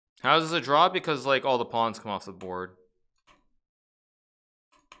How does it draw? Because like all the pawns come off the board.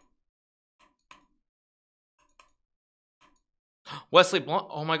 Wesley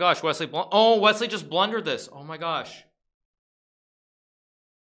oh my gosh, Wesley oh, Wesley just blundered this. Oh my gosh.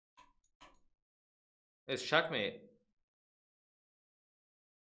 It's checkmate.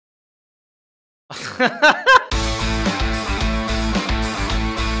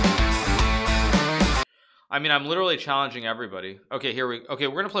 I mean, I'm literally challenging everybody. Okay, okay,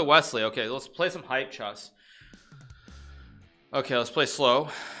 we're gonna play Wesley. Okay, let's play some hype chess. Okay, let's play slow.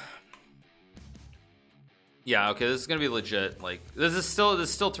 Yeah, okay, this is gonna be legit. Like, this is still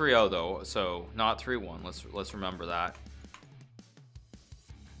 3-0 though, so not 3-1. Let's remember that.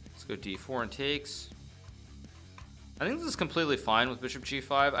 Let's go d4 and takes. I think this is completely fine with bishop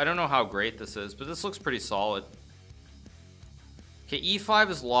g5. I don't know how great this is, but this looks pretty solid. Okay,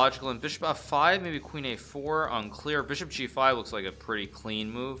 e5 is logical, and bishop f5, maybe queen a4, unclear. Bishop g5 looks like a pretty clean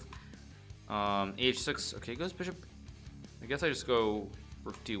move. h6, okay, goes bishop. I guess I just go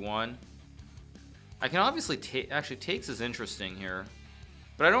rook d1. I can obviously take, actually takes is interesting here,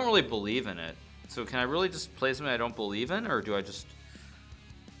 but I don't really believe in it. So can I really just play something I don't believe in, or do I just...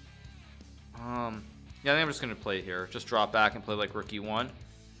 yeah, I think I'm just going to play here. Just drop back and play like rook e1.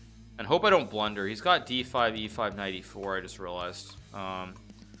 And hope I don't blunder. He's got d5, e5, knight e4, I just realized.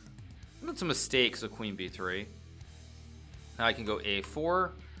 That's a mistake, so queen b3. Now I can go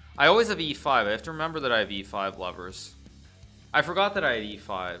a4. I always have e5. I have to remember that I have e5 levers. I forgot that I had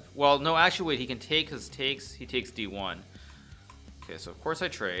e5. Well, no, actually, wait. He can take his takes. He takes d1. Okay, so of course I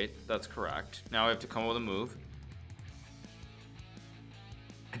trade. That's correct. Now I have to come up with a move.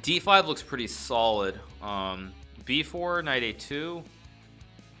 d5 looks pretty solid. b4, knight a2.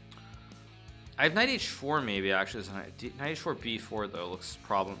 I have knight h4 maybe, actually. Knight h4, b4, though, looks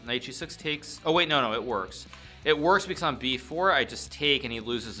problem. Knight g6 takes... Oh, wait, no, it works. It works because on b4, I just take and he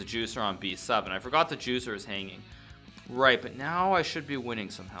loses the juicer on b7. I forgot the juicer is hanging. Right, but now I should be winning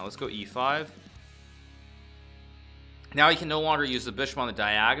somehow. Let's go e5. Now he can no longer use the bishop on the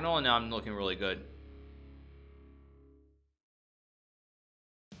diagonal, and now I'm looking really good.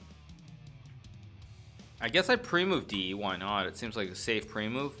 I guess I pre-move d. Why not? It seems like a safe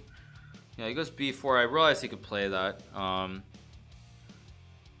pre-move. Yeah, he goes b4. I realized he could play that.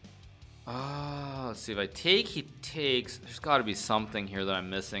 Let's see. If I take, he takes. There's got to be something here that I'm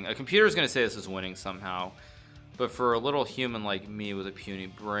missing. A computer's going to say this is winning somehow. But for a little human like me with a puny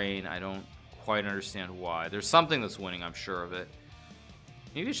brain, I don't quite understand why. There's something that's winning, I'm sure of it.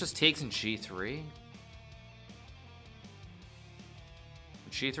 Maybe it just takes in g3?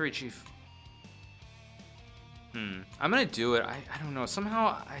 g3, g4. I'm gonna do it. I don't know.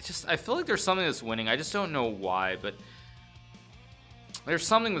 Somehow, I feel like there's something that's winning. I just don't know why, but there's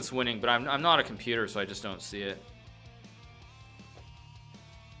something that's winning, but I'm not a computer, so I just don't see it.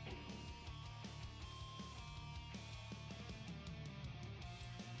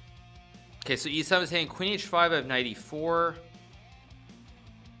 Okay, so e7 is hitting queen h5. I have knight e4.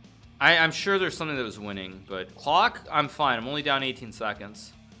 I'm sure there's something that was winning, but clock, I'm fine. I'm only down 18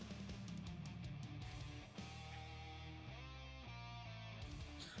 seconds.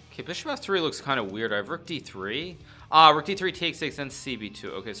 Okay, bishop f3 looks kind of weird. I have rook d3. Rook d3 takes, then cb2.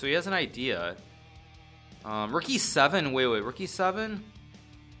 Okay, so he has an idea. Rook e7. Wait, rook e7.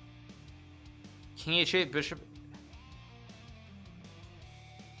 King h8, bishop.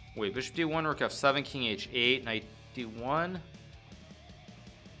 Wait, bishop d1, rook f7, king h8, knight d1.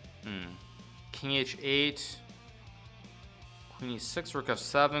 King h8, queen e6, rook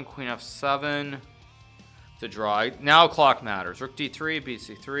f7, queen f7. To draw. Now clock matters. Rook d3,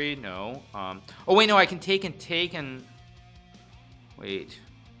 bc3. No. Oh wait, no. I can take and wait.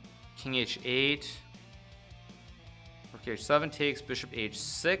 King h8. Rook h7 takes. Bishop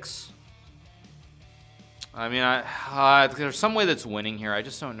h6. I mean, there's some way that's winning here. I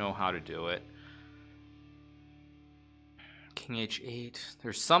just don't know how to do it. King h8.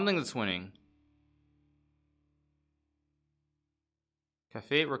 There's something that's winning.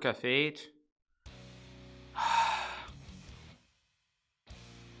 f8, rook f8.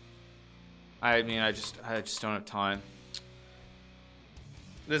 I mean, I just don't have time.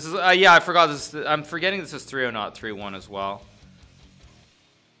 This is yeah, I forgot this. I'm forgetting this is 3-0, not 3-1 as well.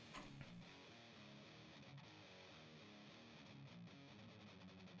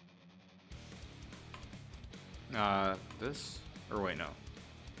 This or wait, no.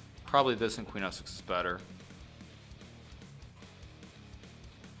 Probably this and queen f6 is better.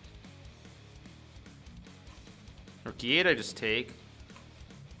 Rook e8, I just take.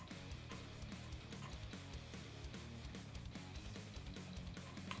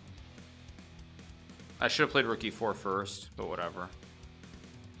 I should have played rook e4 first, but whatever.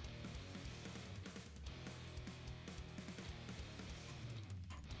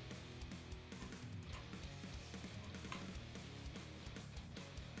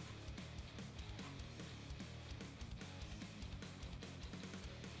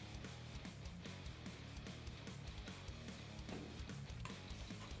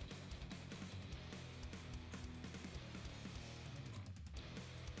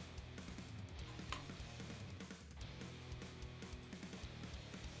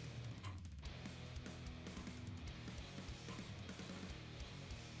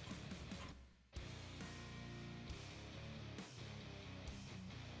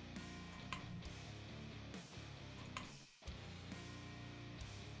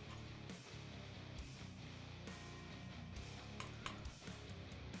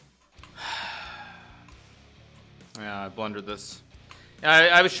 Yeah, I blundered this.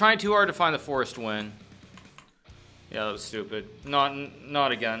 I was trying too hard to find the forced win. Yeah, that was stupid.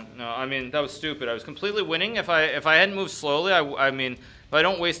 Not again. No, I mean, that was stupid. I was completely winning. If I hadn't moved slowly, I mean, if I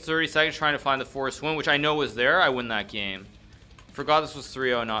don't waste 30 seconds trying to find the forced win, which I know was there, I win that game. Forgot this was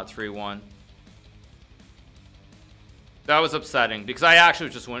 3-0, not 3-1. That was upsetting because I actually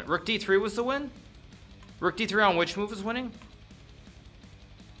was just winning. Rook D3 was the win? Rook D3 on which move was winning?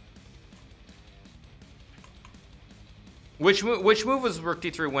 Which move was Rook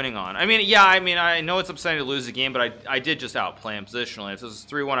D3 winning on? I mean, yeah, I mean, I know it's upsetting to lose the game, but I did just outplay him positionally. If this was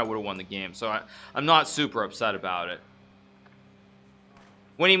 3-1, I would have won the game. So I'm not super upset about it.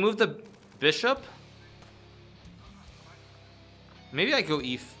 When he moved the bishop, maybe I go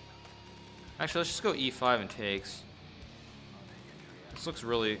Actually, let's just go E5 and takes. This looks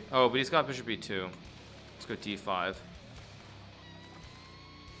really... Oh, but he's got bishop E2. Let's go D5.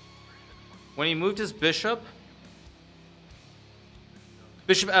 When he moved his bishop...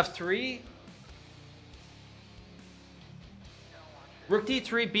 Bishop F3. Rook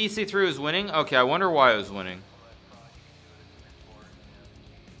D3, BC3 was winning. Okay, I wonder why it was winning.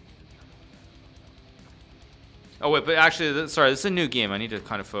 Oh wait, but actually, sorry, this is a new game. I need to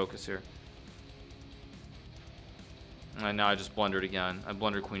kind of focus here. And now I just blundered again. I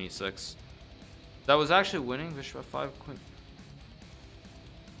blundered Queen E6. That was actually winning. Bishop F5, Queen.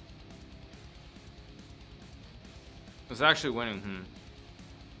 It was actually winning.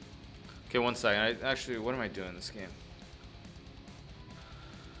 Okay, one second. Actually, what am I doing in this game?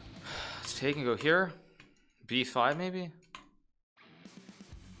 Let's take and go here. B5 maybe?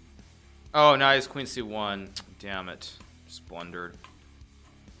 Oh, nice. Queen C1. Damn it. Just blundered.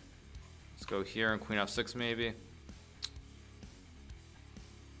 Let's go here and Queen F6 maybe.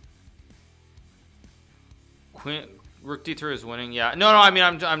 Rook D3 is winning. Yeah. No, I mean,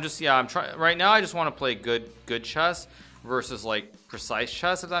 I'm just, yeah, I'm trying right now. I just want to play good chess versus like precise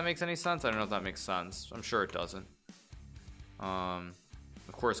chess, if that makes any sense. I don't know if that makes sense. I'm sure it doesn't. Of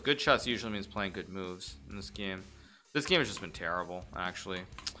course, good chess usually means playing good moves in this game. This game has just been terrible, actually.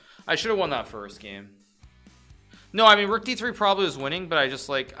 I should have won that first game. No, I mean, Rook D3 probably was winning, but I just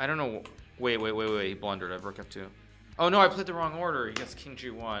like, I don't know. Wait. He blundered. I have Rook F2. Oh no, I played the wrong order. He gets King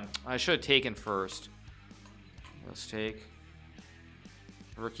G1. I should have taken first. Let's take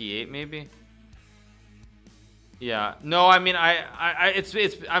Rook E8 maybe. Yeah. No, I mean,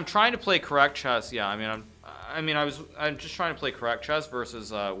 I'm trying to play correct chess. Yeah. I'm just trying to play correct chess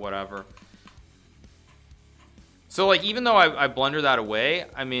versus whatever. So like, even though I blunder that away,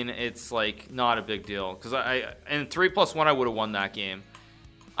 I mean, it's like not a big deal because and 3+1 I would have won that game.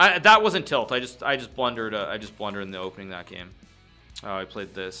 That wasn't tilt. I just blundered. I just blundered in the opening that game. Oh, I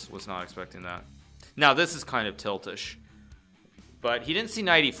played this. Was not expecting that. Now this is kind of tiltish, but he didn't see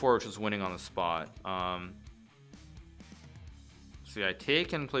knight e4, which was winning on the spot. See, I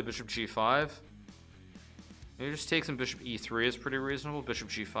take and play bishop g5. Maybe just take some bishop e3 is pretty reasonable. Bishop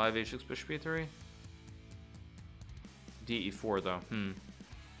g5, h6, bishop e3. D4 though.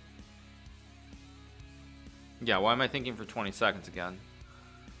 Yeah, why am I thinking for 20 seconds again?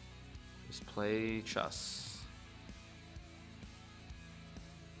 Just play chess.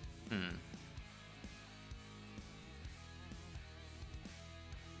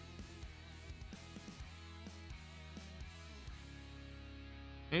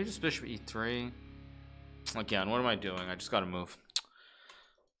 Maybe just bishop e3. Again, what am I doing? I just gotta move.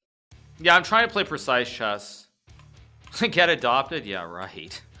 Yeah, I'm trying to play precise chess. Get adopted? Yeah,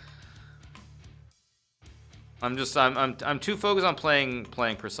 right. I'm too focused on playing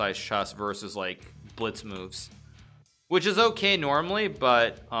precise chess versus like blitz moves, which is okay normally,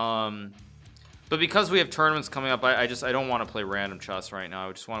 but because we have tournaments coming up, I don't want to play random chess right now.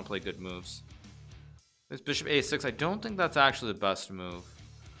 I just want to play good moves. This bishop a6, I don't think that's actually the best move.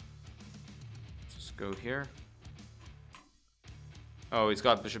 Just go here. Oh, he's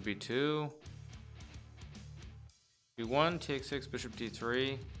got bishop b2. b1, take 6, bishop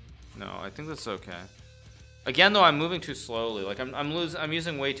d3. No, I think that's okay. Again, though, I'm moving too slowly. Like I'm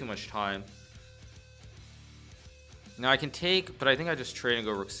using way too much time. Now I can take, but I think I just trade and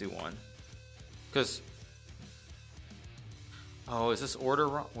go rook c1. Because, oh, is this order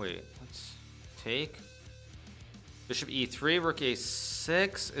wrong? Wait, let's take. Bishop e3, rook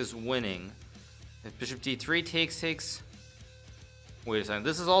a6 is winning. If bishop d3 takes. Wait a second.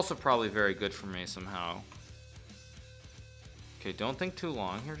 This is also probably very good for me somehow. Okay, don't think too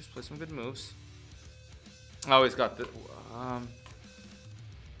long here. Just play some good moves. Oh, he's got the...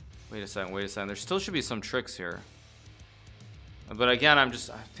 Wait a second. There still should be some tricks here. But again, I'm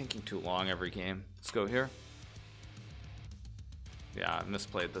thinking too long every game. Let's go here. Yeah, I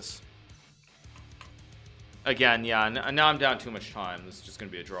misplayed this. Again, yeah, now I'm down too much time. This is just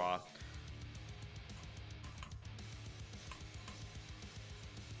gonna be a draw.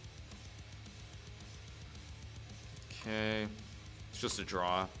 Okay, it's just a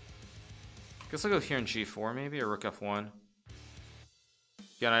draw. Guess I'll go here in g4 maybe, or rook f1.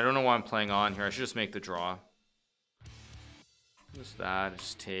 Again, I don't know why I'm playing on here. I should just make the draw. Just that,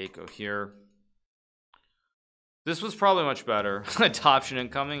 just take, go here. This was probably much better. Adoption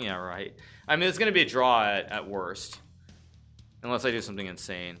incoming, yeah, right. I mean, it's gonna be a draw at worst, unless I do something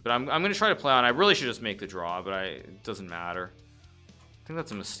insane. But I'm gonna try to play on. I really should just make the draw, but it doesn't matter. I think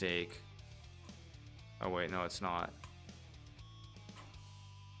that's a mistake. Oh wait, no, it's not.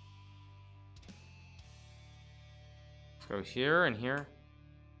 Let's go here and here.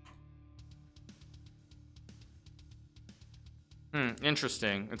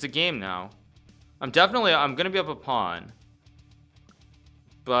 Interesting. It's a game now. I'm gonna be up a pawn,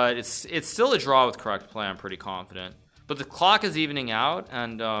 but it's still a draw with correct play. I'm pretty confident. But the clock is evening out,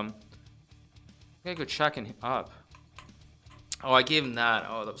 and I gotta go checking up. Oh, I gave him that.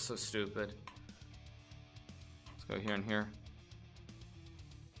 Oh, that was so stupid. Let's go here and here.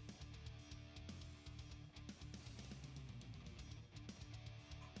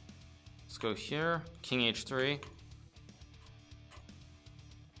 Let's go here. King h3.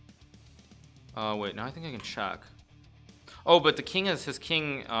 Wait, now I think I can check. Oh, but the king his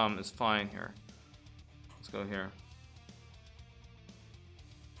king is fine here. Let's go here.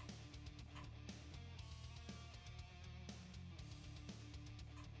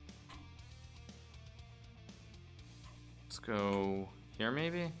 Let's go here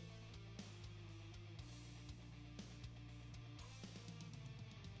maybe.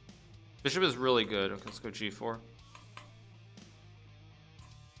 Bishop is really good. Okay, let's go g4.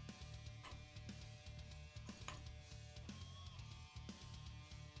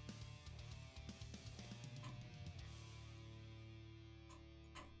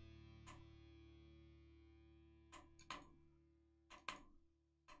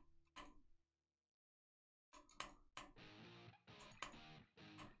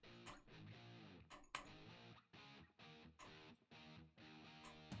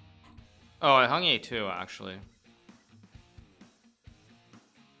 Oh, I hung a2 actually.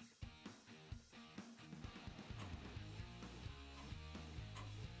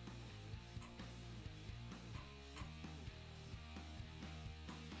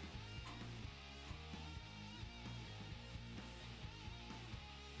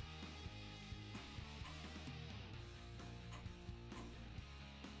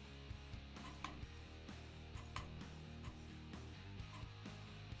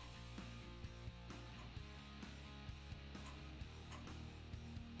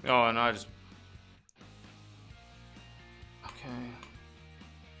 Oh, and I just... Okay.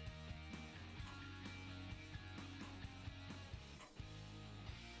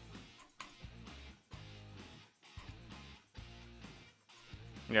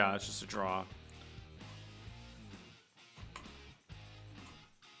 Yeah, it's just a draw.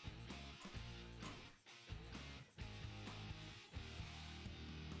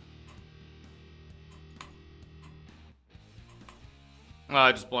 Oh,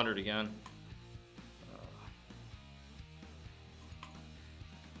 I just blundered again.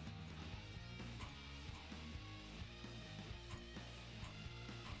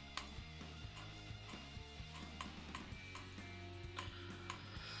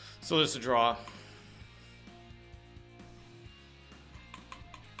 So just a draw.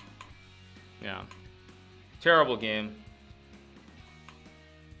 Yeah. Terrible game.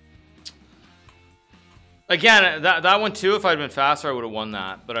 Again, that one too, if I'd been faster, I would have won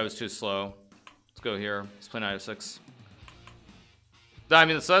that, but I was too slow. Let's go here. Let's play knight f6. I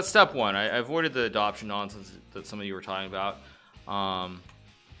mean, so that's step one. I avoided the adoption nonsense that some of you were talking about.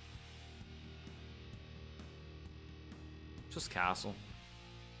 Just castle.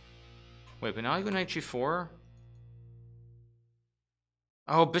 Wait, but now you go knight g4?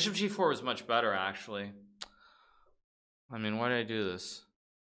 Oh, bishop g4 was much better, actually. I mean, why did I do this?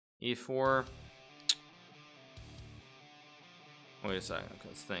 e4. Wait a second, okay,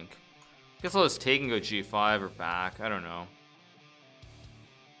 let's think. Guess I'll just take and go g5 or back. I don't know.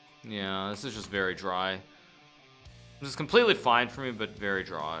 Yeah, this is just very dry. This is completely fine for me, but very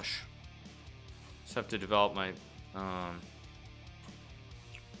drawish. Just have to develop my...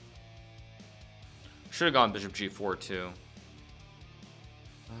 Should have gone bishop g4 too.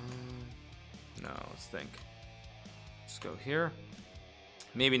 No, let's think. Let's go here.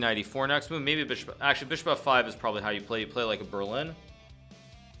 Maybe knight e4 next move. Maybe bishop. Actually, bishop f5 is probably how you play. You play like a Berlin.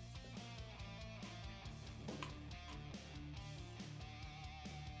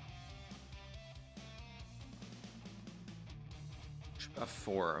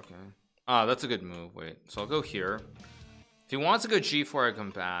 f4. Okay. Ah, that's a good move. Wait, so I'll go here. If he wants to go g4, I come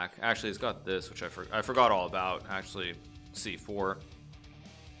back. Actually, he's got this, which I forgot all about. Actually, c4.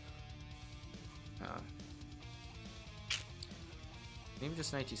 Maybe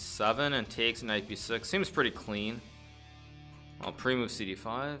just knight d7 and takes knight b6. Seems pretty clean. I'll pre-move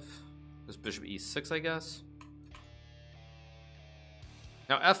cd5. Just bishop e6, I guess.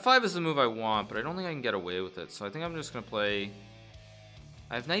 Now f5 is the move I want, but I don't think I can get away with it. So I think I'm just going to play...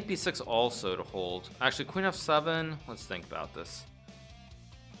 I have knight b6 also to hold. Actually, queen f7. Let's think about this.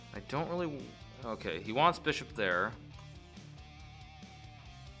 I don't really... Okay, he wants bishop there.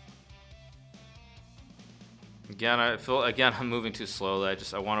 Again, I feel I'm moving too slowly.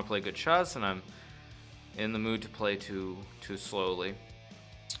 I want to play good chess, and I'm in the mood to play too slowly.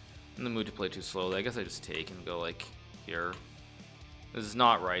 In the mood to play too slowly. I guess I just take and go like here. This is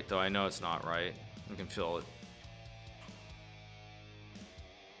not right, though. I know it's not right. I can feel it.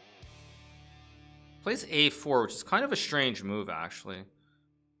 Plays a4, which is kind of a strange move, actually.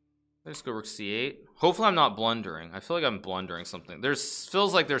 I just go rook c8. Hopefully, I'm not blundering. I feel like I'm blundering something.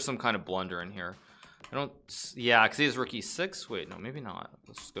 Feels like there's some kind of blunder in here. I don't... Yeah, because he has rook e6. Wait, no, maybe not.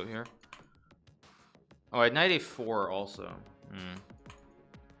 Let's just go here. Oh, I had knight a4 also.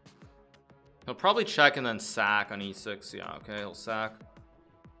 He'll probably check and then sack on e6. Yeah, okay, he'll sack.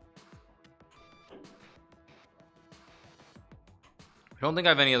 I don't think I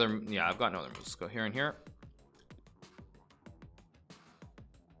have any other... Yeah, I've got no other moves. Let's go here and here.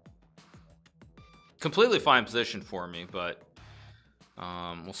 Completely fine position for me, but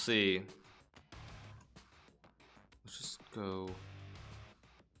we'll see. Let's just go...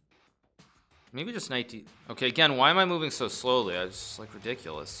 Maybe just knight d... Okay, again, why am I moving so slowly? It's just like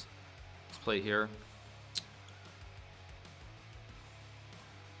ridiculous. Let's play here.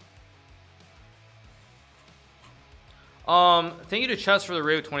 Thank you to Chess for the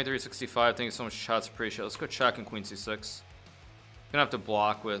raid with 2365. Thank you so much, Chess. Appreciate it. Let's go check in queen c6. Gonna have to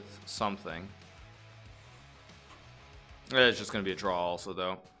block with something. It's just gonna be a draw also,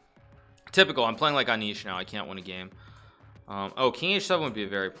 though. Typical. I'm playing like Anish now. I can't win a game. Oh, king h7 would be a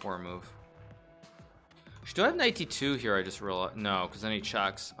very poor move. Do I have knight d2 here? I just realized. No, because then he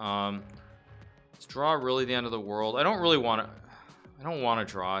checks. Let's draw really the end of the world. I don't really want to... I don't want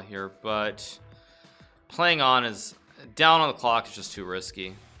to draw here, but... Playing on is... Down on the clock is just too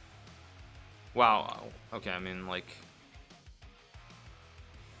risky. Wow. Okay, I mean, like...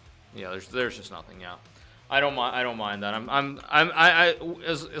 Yeah, there's just nothing, yeah. I don't mind that.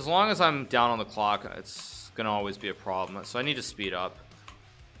 As long as I'm down on the clock, it's gonna always be a problem. So I need to speed up.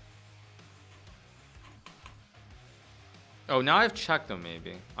 Oh, now I've checked them,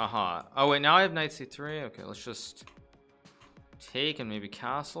 maybe. Oh, wait, now I have knight c3. Okay, let's just take and maybe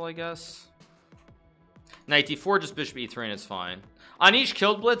castle, I guess. Knight d4, just bishop e3, and it's fine. Anish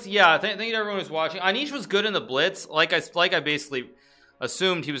killed blitz. Yeah, thank you to everyone who's watching. Anish was good in the blitz. Like I basically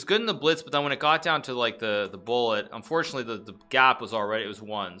assumed he was good in the blitz, but then when it got down to like the bullet, unfortunately the gap was already, it was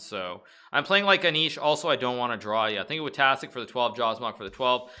 1. So I'm playing like Anish. Also, I don't want to draw. Yeah, thank you with Tastic for the 12, Jawsmock for the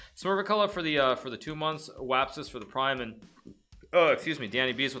 12, Smurvikula for the 2 months, Wapsis for the prime, and excuse me,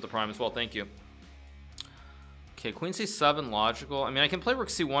 Danny B's with the prime as well. Thank you. Okay, queen c7 logical. I mean, I can play rook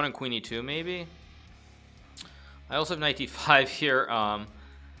c1 and queen e2 maybe. I also have knight d5 here.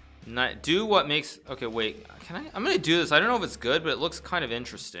 Do what makes... Okay, wait. I'm going to do this. I don't know if it's good, but it looks kind of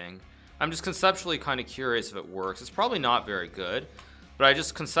interesting. I'm just conceptually kind of curious if it works. It's probably not very good, but I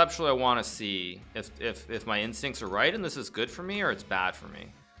just conceptually I want to see if my instincts are right and this is good for me or it's bad for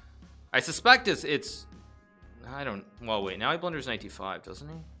me. I suspect it's... I don't... Well, wait. Now he blunders knight d5, doesn't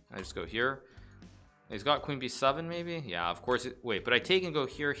he? I just go here. He's got queen b7 maybe? Yeah, of course. Wait, but I take and go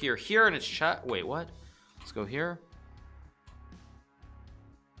here, here, here, and it's chat. Wait, what? Let's go here.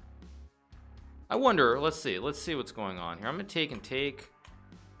 I wonder, let's see what's going on here. I'm gonna take and take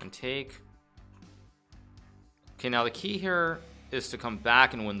and take. Okay, now the key here is to come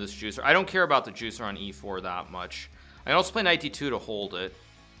back and win this juicer. I don't care about the juicer on e4 that much. I can also play knight d2 to hold it.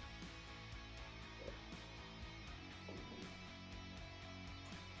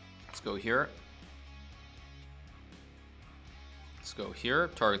 Let's go here. Let's go here,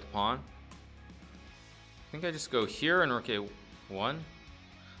 target the pawn. I think I just go here and rook a1.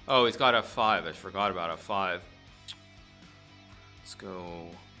 Oh, he's got f5. I forgot about f5. Let's go.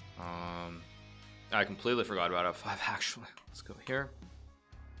 I completely forgot about f5 actually. Let's go here.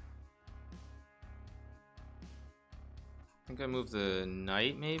 I think I move the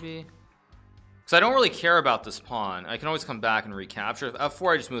knight maybe. Because I don't really care about this pawn. I can always come back and recapture. If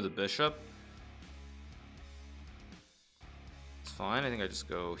f4, I just move the bishop. It's fine. I think I just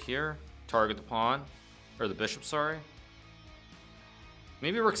go here. Target the pawn. Or the bishop, sorry.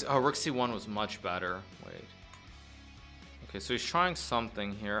 Maybe rook c1 was much better. Wait. Okay, so he's trying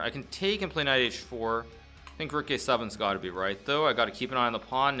something here. I can take and play knight h4. I think rook a7's got to be right, though. I got to keep an eye on the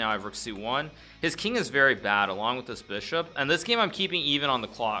pawn. Now I have rook c1. His king is very bad, along with this bishop. And this game I'm keeping even on the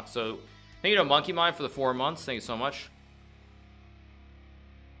clock. So, thank you to Monkey Mind for the 4 months. Thank you so much.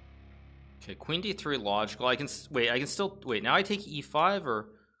 Okay, queen d3 logical. I can wait. I can still wait. Now I take e5, or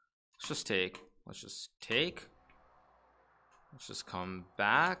let's just take. Let's just take. Let's just come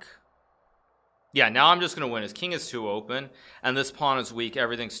back. Yeah, now I'm just gonna win. His king is too open, and this pawn is weak.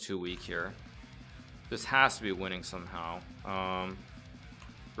 Everything's too weak here. This has to be winning somehow.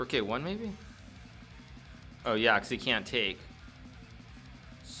 Rook a1 maybe? Oh yeah, because he can't take.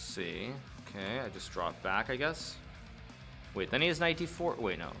 Let's see. Okay, I just drop back, I guess. Wait, then he has knight d4.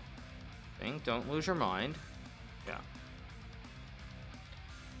 Wait, no. Don't lose your mind. Yeah.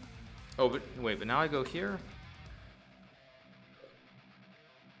 Oh, but wait, but now I go here.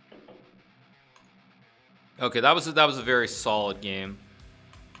 Okay, that was a very solid game.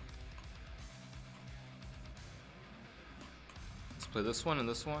 Let's play this one and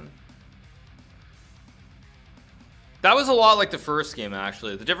this one. That was a lot like the first game,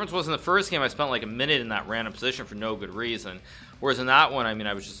 actually. The difference was in the first game I spent like a minute in that random position for no good reason. Whereas in that one, I mean,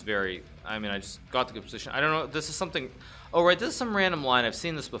 I was just very... I mean, I just got the good position. I don't know, this is something... Oh, right, this is some random line. I've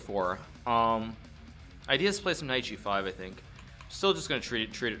seen this before. Ideas to play some knight g5, I think. Still just going to treat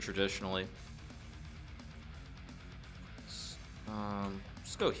it traditionally.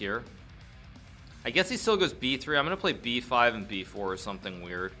 Just go here. I guess he still goes b3. I'm going to play b5 and b4 or something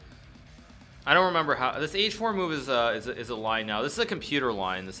weird. I don't remember how this h4 move is a line now. This is a computer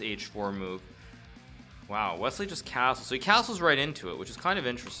line, this h4 move. Wow, Wesley just castles. So he castles right into it, which is kind of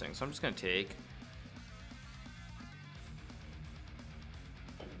interesting. So I'm just going to take.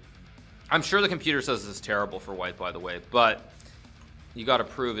 I'm sure the computer says this is terrible for white, by the way, but you got to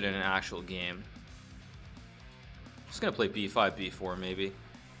prove it in an actual game. Just going to play b5, b4 maybe.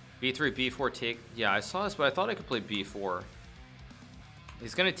 b3, b4 take. Yeah, I saw this, but I thought I could play b4.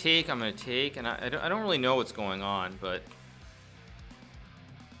 He's going to take, I'm going to take, and I don't really know what's going on, but...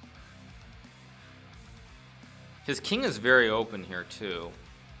 His king is very open here, too.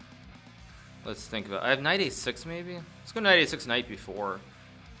 Let's think about it. I have knight a6, maybe? Let's go knight a6, knight b4.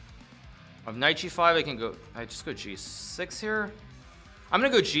 I have knight g5, I can go... I just go g6 here? I'm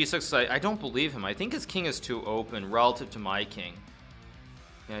going to go g6, I don't believe him. I think his king is too open relative to my king.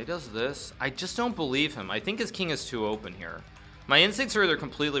 Yeah, he does this. I just don't believe him. I think his king is too open here. My instincts are either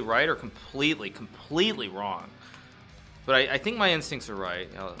completely right or completely wrong. But I think my instincts are right.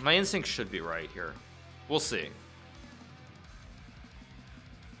 My instincts should be right here. We'll see.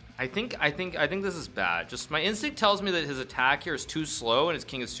 I think this is bad. Just my instinct tells me that his attack here is too slow and his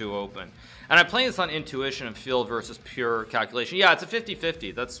king is too open. And I'm playing this on intuition and feel versus pure calculation. Yeah, it's a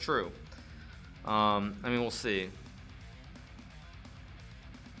 50-50. That's true. I mean, we'll see.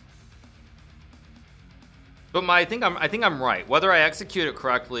 But I think I'm right. Whether I execute it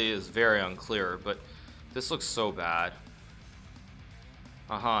correctly is very unclear, but this looks so bad.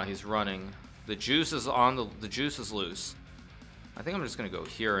 He's running. The juice is on the juice is loose. I think I'm just gonna go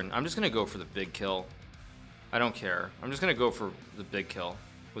here, and I'm just gonna go for the big kill. I don't care. I'm just gonna go for the big kill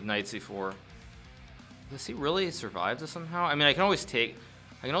with knight c4. Does he really survive this somehow? I mean, I can always take.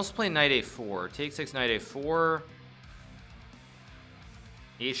 I can also play knight a4. Take 6, knight a4.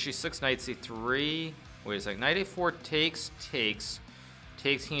 hg6, knight c3. Wait a second. Knight a4 takes king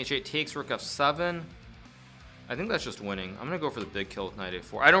h8, takes rook f7. I think that's just winning. I'm gonna go for the big kill with knight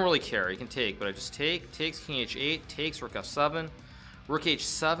a4. I don't really care. He can take, but I just takes king h8, takes rook f7, rook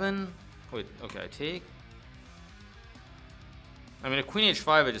h7. Wait, okay, I take. I mean, if queen h5,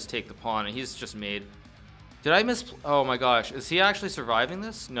 I just take the pawn, and he's just made. Did I miss? Oh my gosh, is he actually surviving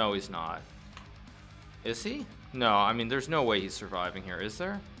this? No, he's not. Is he? No, I mean, there's no way he's surviving here, is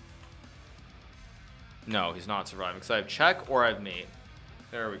there? No, he's not surviving, because I have check or I have mate.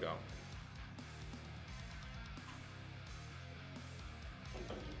 There we go.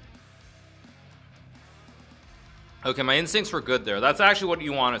 Okay, my instincts were good there. That's actually what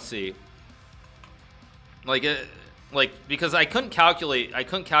you want to see. Like because I couldn't calculate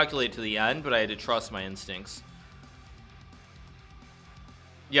to the end, but I had to trust my instincts.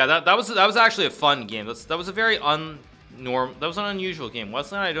 Yeah, that was actually a fun game. That was a very that was an unusual game.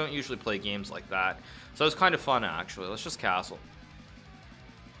 Wesley and I don't usually play games like that. So it was kind of fun, actually. Let's just castle.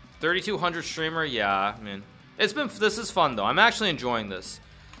 3,200 streamer, yeah. I mean, this is fun though. I'm actually enjoying this.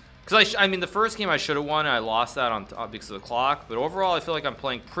 Because I mean, the first game I should have won, and I lost that on because of the clock. But overall, I feel like I'm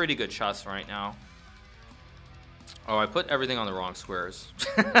playing pretty good chess right now. Oh, I put everything on the wrong squares.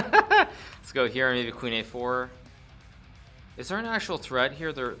 Let's go here, maybe queen a4. Is there an actual threat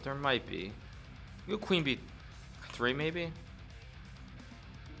here? There might be. Go queen b3 maybe.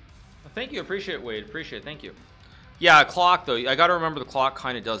 Thank you, appreciate it, Wade. Appreciate it, thank you. Yeah, clock though. I gotta remember the clock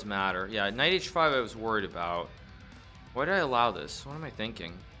kind of does matter. Yeah, knight h5 I was worried about. Why did I allow this? What am I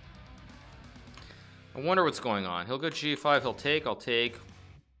thinking? I wonder what's going on. He'll go g5, he'll take, I'll take.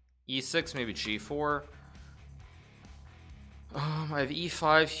 e6, maybe g4. I have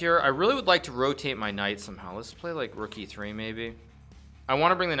e5 here. I really would like to rotate my knight somehow. Let's play like rook e3 maybe. I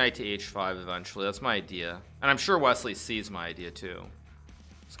want to bring the knight to h5 eventually. That's my idea. And I'm sure Wesley sees my idea too.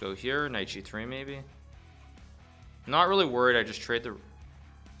 Let's go here, knight g3 maybe. Not really worried. I just trade the...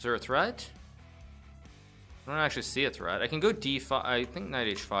 Is there a threat? I don't actually see a threat. I can go d5. I think knight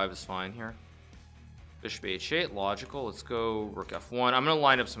h5 is fine here. Bishop h8, logical. Let's go rook f1. I'm going to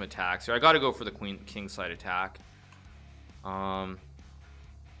line up some attacks here. I got to go for the king side attack. What's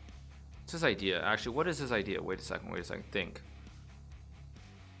his idea? Actually, what is his idea? Wait a second. Think.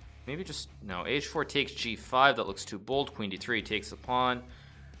 Maybe just... No, h4 takes g5. That looks too bold. Queen d3 takes the pawn.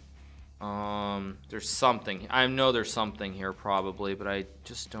 There's something. I know there's something here probably, but I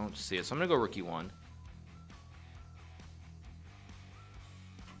just don't see it. So I'm gonna go rook e1.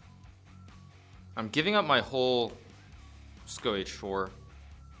 I'm giving up my whole... Just go h4.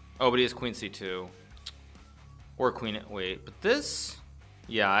 Oh, but he has queen c2. Or queen... Wait, but this...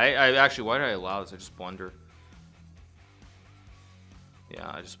 Yeah, I actually... Why did I allow this? I just blundered. Yeah,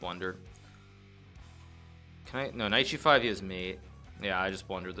 I just blundered. Can I... No, knight g5, he has mate. Yeah, I just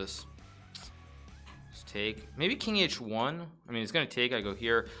blundered this. Just take. Maybe king h1. I mean, he's going to take. I go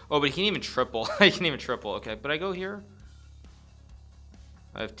here. Oh, but he can even triple. He can even triple. Okay, but I go here.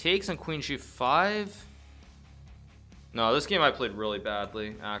 I have takes on queen g5. No, this game I played really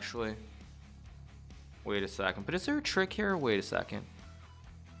badly, actually. Wait a second. But is there a trick here? Wait a second.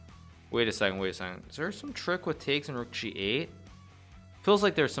 Wait a second. Is there some trick with takes and rook g8? Feels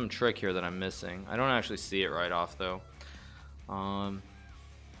like there's some trick here that I'm missing. I don't actually see it right off, though.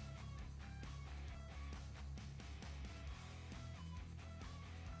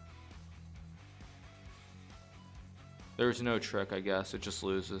 There's no trick, I guess. It just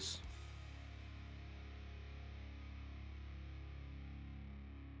loses.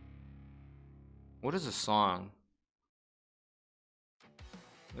 What is a song?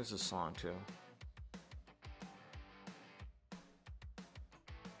 There's a song, too.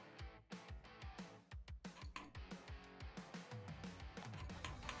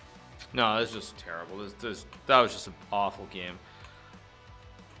 No, that's just terrible. That was just an awful game.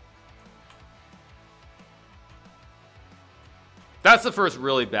 That's the first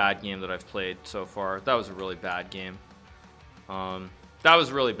really bad game that I've played so far. That was a really bad game. That was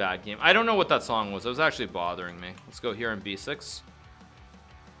a really bad game. I don't know what that song was. It was actually bothering me. Let's go here in b6.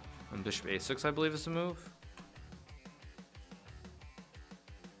 And bishop a6, I believe, is the move.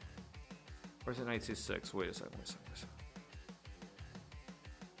 Where's it? Knight c6. Wait a second.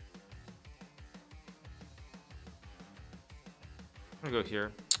 I'm gonna go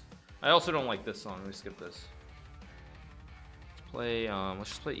here. I also don't like this song. Let me skip this. Let's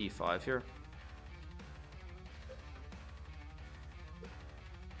just play e5 here.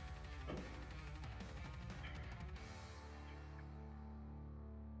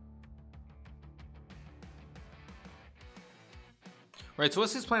 Right, so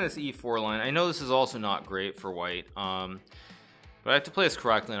Wesley's playing this e4 line. I know this is also not great for white, but I have to play this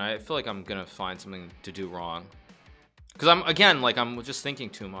correctly, and I feel like I'm gonna find something to do wrong. Because I'm just thinking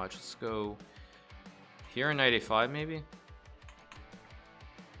too much. Let's go here in knight a5 maybe.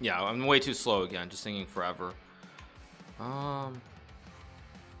 Yeah, I'm way too slow again, just thinking forever. Let's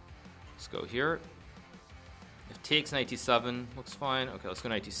go here. If takes knight d7, looks fine. Okay, let's go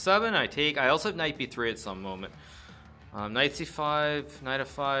knight d7. I take. I also have knight b3 at some moment. Knight c5, knight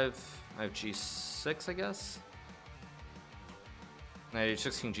f5. I have g6, I guess. Knight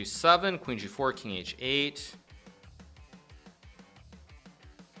h6, king g7, queen g4, king h8.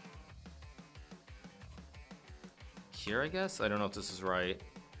 Here, I guess. I don't know if this is right.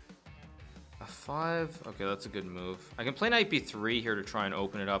 f5. Okay, that's a good move. I can play knight b3 here to try and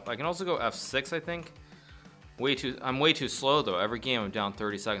open it up. I can also go f6, I think. I'm way too slow though. Every game I'm down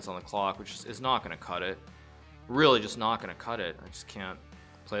 30 seconds on the clock, which is not going to cut it. Really just not going to cut it. I just can't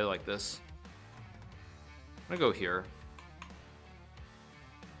play like this. I'm going to go here.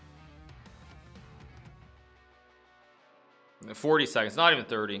 And 40 seconds, not even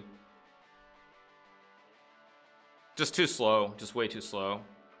 30. Just too slow, just way too slow.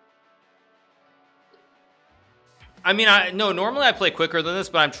 I mean, normally I play quicker than this,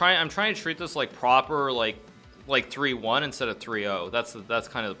 but I'm trying to treat this like proper, like 3-1 instead of 3-0. That's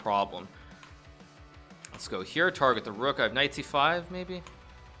kind of the problem. Let's go here. Target the rook. I have knight c5 maybe.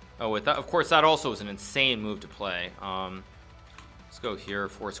 Oh, with that, of course, that also is an insane move to play. Let's go here.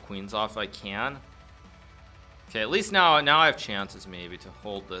 Force queens off if I can. Okay, at least now I have chances maybe to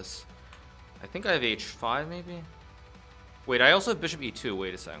hold this. I think I have h5 maybe. Wait, I also have bishop e2.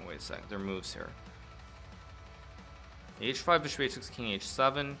 Wait a second. There are moves here. h5, bishop h6, king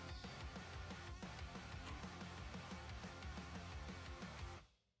h7.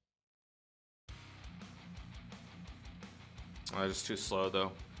 Oh, just too slow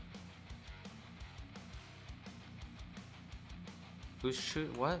though. Who's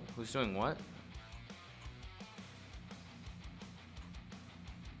what? Who's doing what?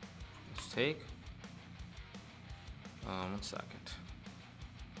 Let's take. 1 second.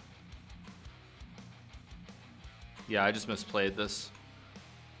 Yeah, I just misplayed this.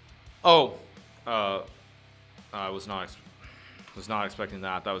 Oh, I was not expecting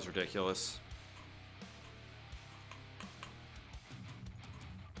that. That was ridiculous.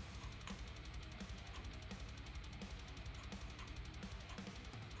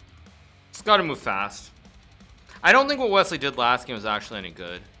 It's got to move fast. I don't think what Wesley did last game was actually any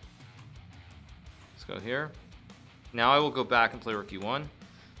good. Let's go here. Now I will go back and play rook e1,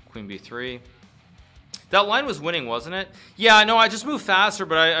 queen b3. That line was winning, wasn't it? Yeah, no, I just moved faster,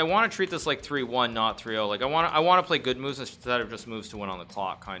 but I want to treat this like 3-1, not 3-0. Like I want to play good moves instead of just moves to win on the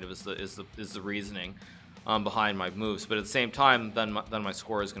clock. Kind of is the reasoning behind my moves. But at the same time, then my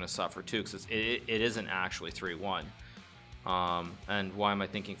score is going to suffer too, because it isn't actually 3-1. And why am I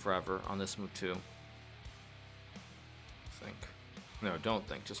thinking forever on this move too? Think. No, don't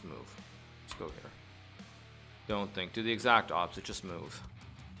think. Just move. Let's go here. Don't think. Do the exact opposite. Just move.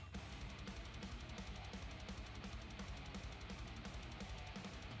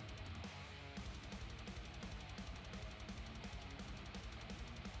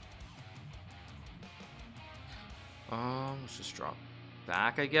 Let's just drop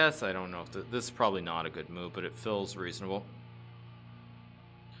back, I guess. I don't know if this is probably not a good move, but it feels reasonable.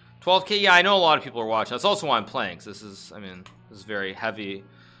 12k, yeah, I know a lot of people are watching. That's also why I'm playing, because this is, I mean, this is very heavy,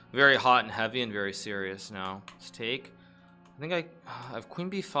 very hot and heavy and very serious now. Let's take. I think I have queen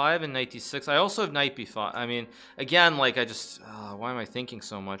b5 and knight d6. I also have knight b5. I mean, again, like I just, why am I thinking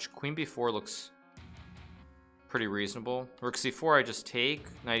so much? Queen b4 looks pretty reasonable. Rook c4, I just take.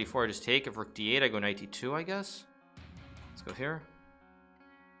 Knight e4, I just take. If rook d8, I go knight d2, I guess. Let's go here.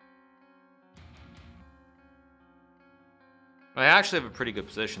 I actually have a pretty good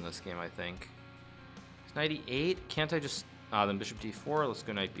position this game, I think. Knight e8. Can't I just... then bishop d4. Let's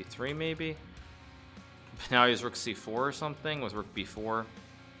go knight b3 maybe. Now I use rook c4 or something with rook b4.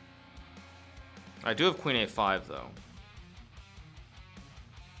 I do have queen a5 though.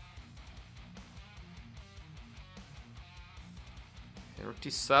 Okay, rook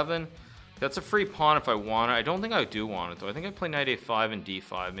d7. That's a free pawn if I want it. I don't think I do want it though. I think I play knight a5 and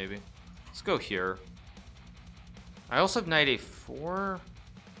d5 maybe. Let's go here. I also have knight a4.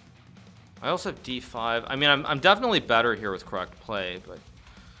 I also have d5. I mean, I'm definitely better here with correct play, but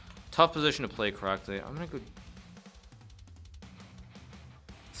tough position to play correctly. I'm gonna go.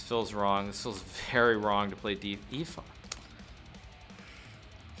 This feels wrong. This feels very wrong to play e5.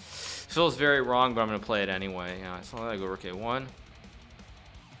 Feels very wrong, but I'm gonna play it anyway. Yeah, so I go rook a1.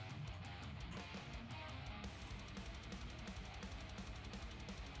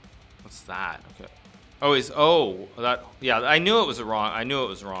 What's that? Okay. Oh, that, yeah, I knew it was wrong. I knew it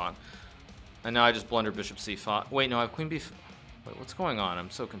was wrong. And now I just blundered bishop c5. Wait, no, I have queen b. Wait, what's going on?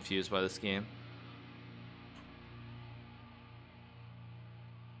 I'm so confused by this game.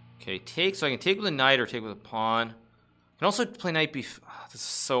 Okay, take. So I can take with a knight or take with a pawn. I can also play knight b. Oh, this is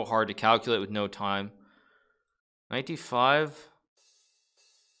so hard to calculate with no time. Knight d5.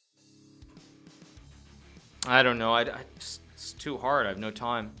 I don't know. It's too hard. I have no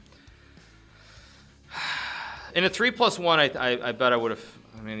time. In a 3+1, I bet I would have.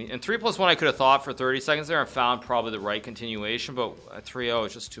 I mean, in 3+1, I could have thought for 30 seconds there and found probably the right continuation, but at 3-0,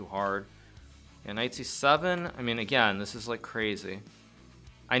 it's just too hard. Yeah, knight c7. I mean, again, this is like crazy.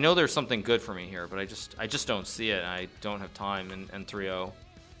 I know there's something good for me here, but I just don't see it. I don't have time in 3-0.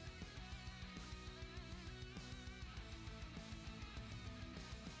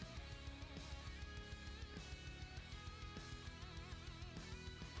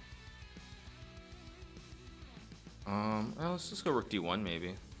 Well, let's just go rook d1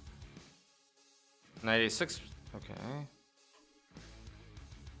 maybe. Knight a6. Okay.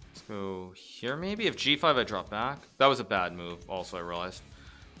 Let's go here maybe. If g5, I drop back. That was a bad move. Also, I realized.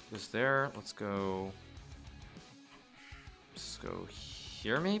 Just there. Let's go. Let's go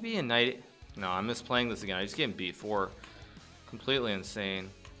here maybe. And knight. No, I'm misplaying this again. I just gave him b4. Completely insane.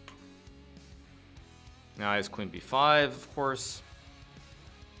 Now he has queen b5, of course.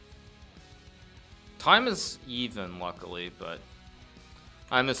 Time is even, luckily, but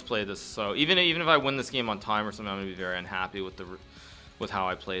I misplayed this. So even if I win this game on time or something, I'm gonna be very unhappy with how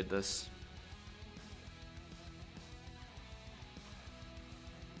I played this.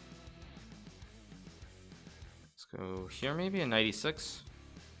 Let's go here, maybe a knight e6.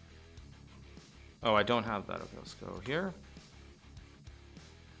 Oh, I don't have that. Okay, let's go here.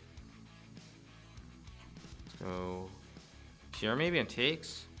 Let's go here, maybe, and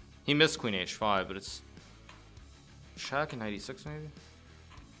takes. He missed queen h5, but it's check and knight e6, maybe.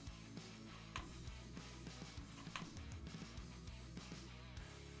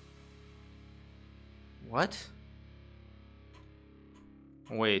 What?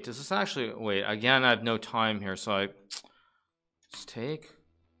 Wait, does this actually... Wait, again, I have no time here, so I... Just take.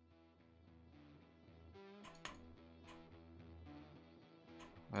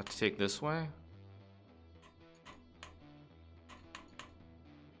 I have to take this way?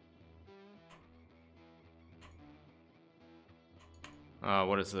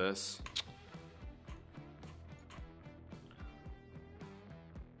 What is this?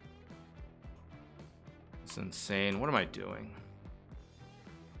 It's insane. What am I doing?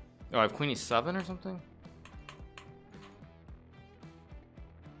 Oh, I have queen e7 or something?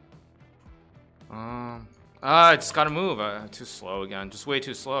 I just gotta move. Too slow again. Just way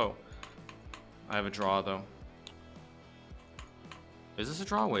too slow. I have a draw, though. Is this a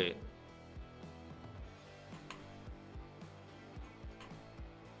draw? Wait.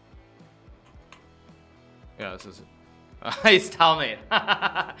 Yeah, this is it. He's Talmate.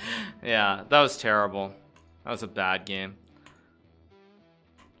 Yeah, that was terrible. That was a bad game.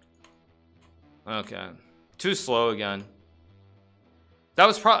 Okay. Too slow again. That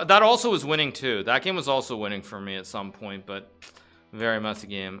was that also was winning too. That game was also winning for me at some point, but very messy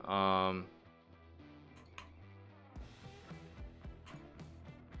game.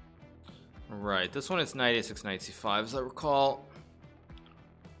 Right, this one is knight a6, knight c5, as I recall.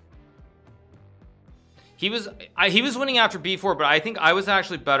 He was winning after b4, but I think I was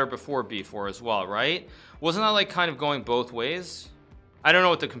actually better before b4 as well, right? Wasn't that like kind of going both ways? I don't know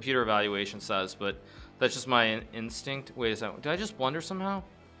what the computer evaluation says, but that's just my instinct. Wait a second, did I just blunder somehow?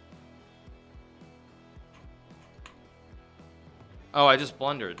 Oh, I just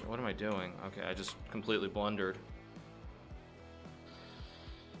blundered. What am I doing? Okay, I just completely blundered.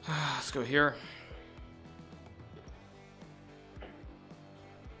 Let's go here.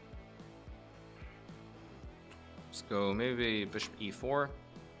 Let's go maybe bishop e4.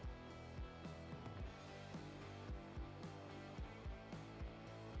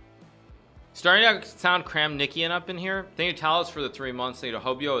 Starting to sound Kramnikian up in here. Thank you, Talos, for the 3 months. Thank you to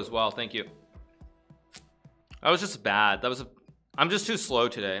Hobio as well. Thank you. That was just bad. I'm just too slow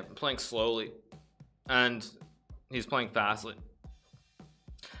today. I'm playing slowly, and he's playing fastly.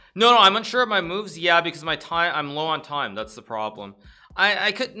 No, I'm unsure of my moves. Yeah, because I'm low on time. That's the problem.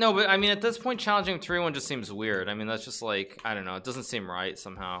 I could no, but I mean at this point, challenging 3-1 just seems weird. I mean that's just like I don't know. It doesn't seem right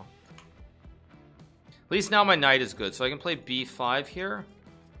somehow. At least now my knight is good, so I can play b5 here.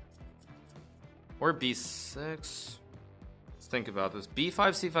 Or b6. Let's think about this. b5,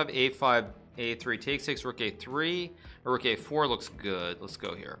 c5, a5, a3, takes, rook a3, or rook a4 looks good. Let's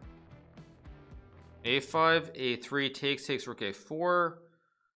go here. a5, a3, takes, rook a4.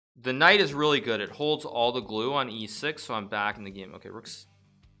 The knight is really good. It holds all the glue on e6, so I'm back in the game. Okay, I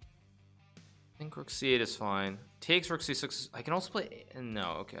think rook c8 is fine. Takes rook c6. I can also play...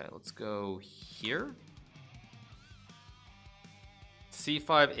 No, okay, let's go here.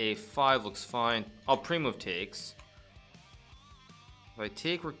 c5, a5 looks fine. I'll pre-move takes. If I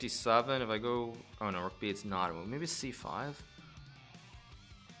take rook d7, if I go... Oh no, rook b8's not a move. Maybe c5?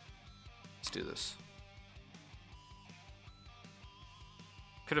 Let's do this.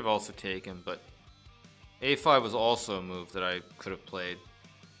 Could have also taken, but a5 was also a move that I could have played.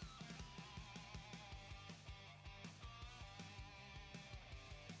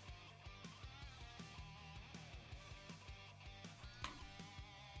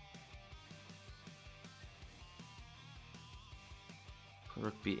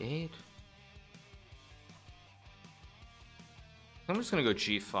 Rook b8. I'm just gonna go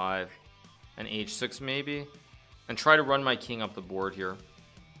g5 and h6 maybe, and try to run my king up the board here.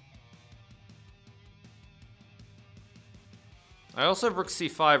 I also have rook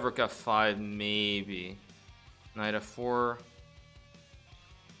c5, rook f5 maybe. Knight f4, rook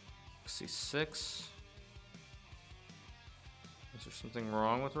c6. Is there something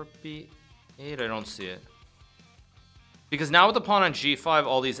wrong with rook b8? I don't see it. Because now with the pawn on g5,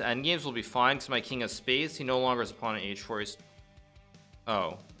 all these endgames will be fine because my king has space. He no longer has a pawn on h4.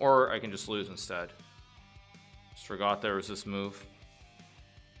 Oh, or I can just lose instead. Just forgot there was this move.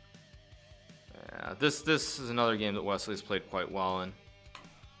 Yeah, this is another game that Wesley's played quite well in.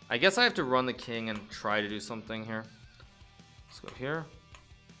 I guess I have to run the king and try to do something here. Let's go here.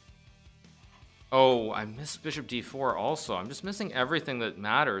 Oh, I missed bishop d4 also. I'm just missing everything that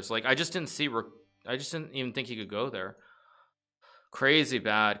matters. Like, I just didn't see... I just didn't even think he could go there. Crazy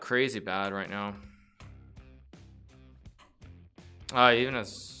bad right now. Even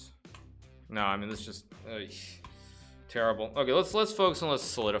as... No, I mean, this just... terrible. Okay, let's focus and let's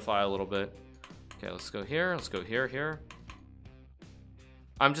solidify a little bit. Okay, let's go here. Let's go here.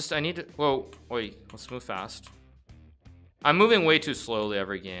 I need to... Whoa, wait. Let's move fast. I'm moving way too slowly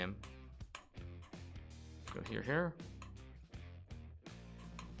every game. Go here.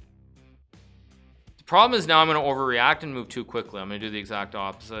 The problem is now I'm going to overreact and move too quickly. I'm going to do the exact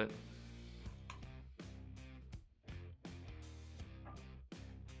opposite.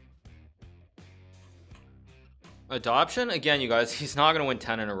 Adoption? Again, you guys, he's not going to win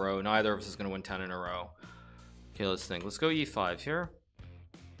 10 in a row. Neither of us is going to win 10 in a row. Okay, let's think. Let's go e5 here.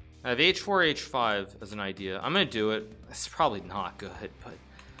 I have h4, h5 as an idea. I'm going to do it. It's probably not good, but...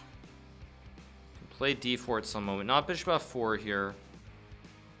 Play d4 at some moment. Not bishop f4 here.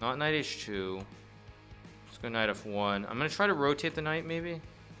 Not knight h2. Let's go knight f1. I'm going to try to rotate the knight, maybe.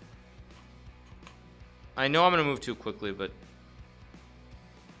 I know I'm going to move too quickly, but...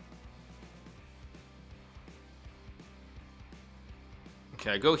 Okay,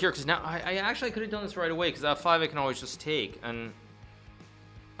 I go here, because now... I actually could have done this right away, because f5 I can always just take, and...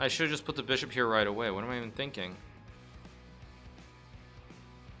 I should have just put the bishop here right away. What am I even thinking?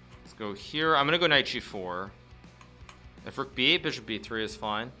 Let's go here. I'm going to go knight g4. If rook b8, bishop b3 is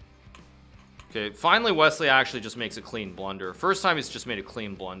fine. Okay, finally Wesley actually just makes a clean blunder. First time he's just made a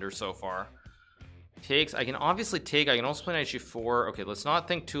clean blunder so far. Takes. I can obviously take. I can also play knight g4. Okay, let's not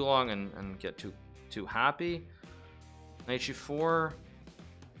think too long and get too happy. Knight g4.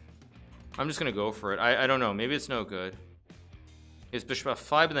 I'm just going to go for it. I don't know. Maybe it's no good. Is bishop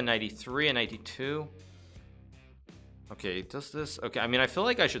f5 and then knight e3 and knight e2. Okay, does this... Okay, I mean, I feel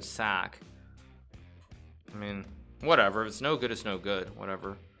like I should sack. I mean, whatever. If it's no good, it's no good.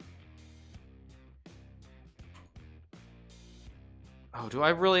 Whatever. Oh, do I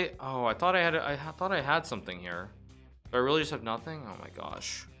really... Oh, I thought I had something here. Do I really just have nothing? Oh my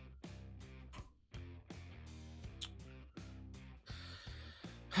gosh.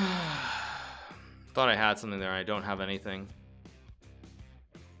 Thought I had something there. I don't have anything.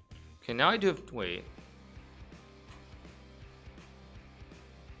 Okay, now I do have... Wait.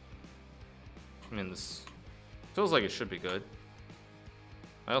 I mean, this feels like it should be good.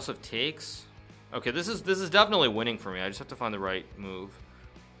 I also have takes. Okay, this is definitely winning for me. I just have to find the right move.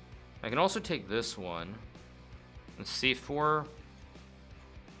 I can also take this one. And c4.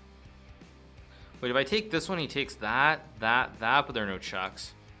 Wait, if I take this one, he takes that, but there are no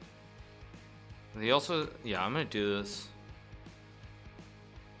checks. And he also... Yeah, I'm going to do this.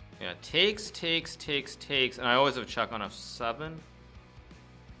 Yeah, takes, and I always have a check on f7.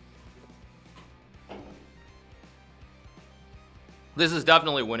 This is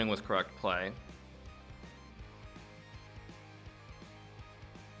definitely winning with correct play.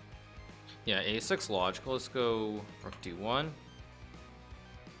 Yeah, a6 logical. Let's go rook d1.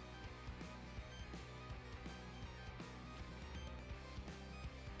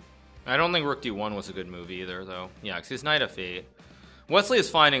 I don't think rook d1 was a good move either, though. Yeah, because he's knight f8. Wesley is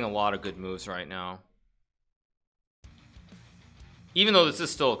finding a lot of good moves right now. Even though this is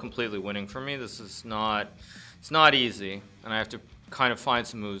still completely winning for me, this is not... It's not easy, and I have to kind of find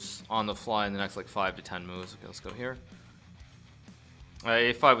some moves on the fly in the next like 5 to 10 moves. Okay, let's go here.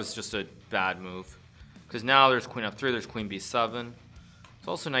 A5 was just a bad move, because now there's queen f3, there's queen b7. It's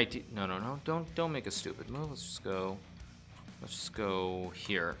also knight d... No, don't make a stupid move. Let's just go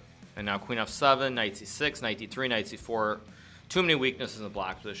here. And now queen f7, knight c6, knight d3, knight c4. Too many weaknesses in the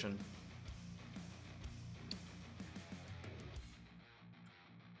black position.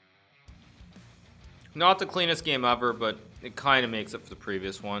 Not the cleanest game ever, but it kind of makes up for the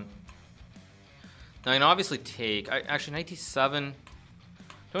previous one. Now I can obviously take... Actually, knight d7...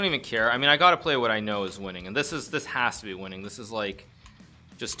 Don't even care. I mean, I gotta play what I know is winning. And this has to be winning. This is like...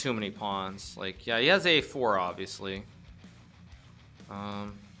 just too many pawns. Like, yeah, he has a4, obviously.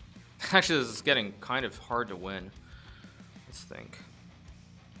 Actually, this is getting kind of hard to win. Let's think.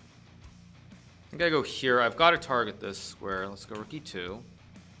 I gotta go here. I've got to target this square. Let's go rook e2.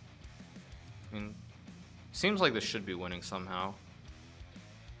 I mean, seems like this should be winning somehow.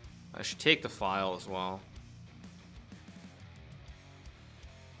 I should take the file as well.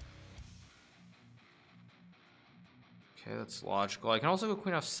 Okay, that's logical. I can also go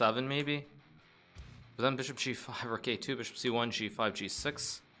queen f7 maybe. But then bishop g5, rook a2, bishop c1, g5,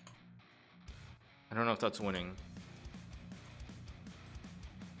 g6. I don't know if that's winning.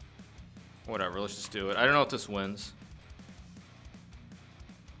 Whatever, let's just do it. I don't know if this wins.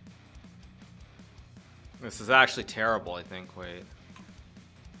 This is actually terrible, I think. Wait.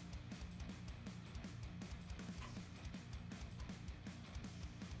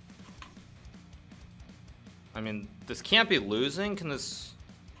 I mean, this can't be losing. Can this...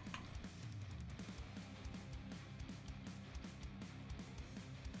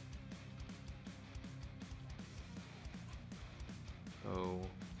 Oh,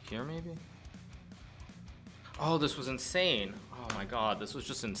 here maybe? Oh, this was insane. Oh my god, this was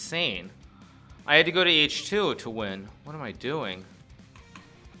just insane. I had to go to h2 to win. What am I doing?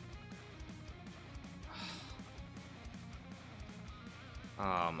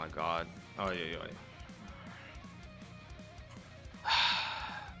 Oh my god. Oh, yeah, yeah.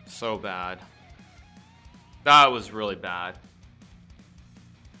 So bad. That was really bad.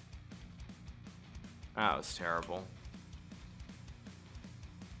 That was terrible.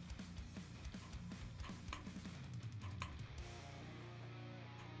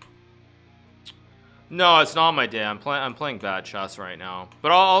 No, it's not my day. I'm playing bad chess right now.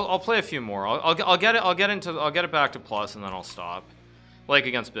 But I'll play a few more. I'll get it back to plus and then I'll stop. Like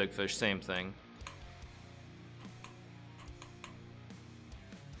against Big Fish, same thing.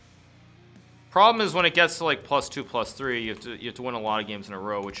 Problem is when it gets to like +2, +3, you have to win a lot of games in a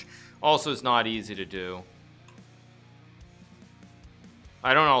row, which also is not easy to do.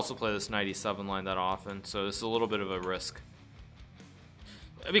 I don't also play this 97 line that often, so this is a little bit of a risk.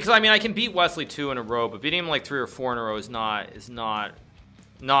 Because I mean I can beat Wesley 2 in a row, but beating him like 3 or 4 in a row is not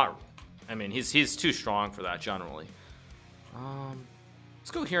I mean he's too strong for that generally.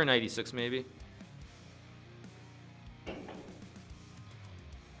 Let's go here 96 maybe.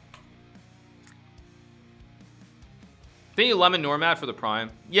 Thank you, Lemon Normat, for the prime.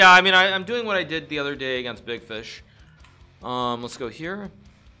 Yeah, I mean, I'm doing what I did the other day against Big Fish. Let's go here.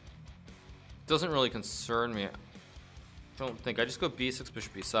 Doesn't really concern me. I don't think. I just go b6,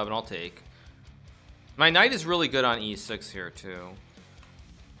 bishop b7. I'll take. My knight is really good on e6 here, too.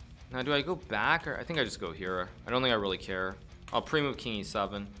 Now, do I go back? Or I think I just go here. I don't think I really care. I'll pre-move king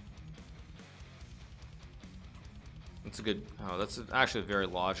e7. That's a good... Oh, that's actually a very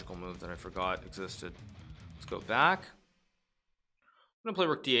logical move that I forgot existed. Let's go back. I'm gonna play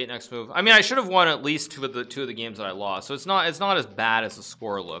rook d8 next move. I mean, I should have won at least two of the games that I lost, so it's not as bad as the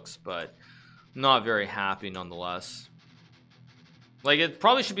score looks, but I'm not very happy nonetheless. Like it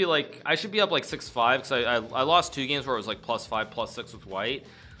probably should be like I should be up like 6-5 because I lost 2 games where it was like +5, +6 with white,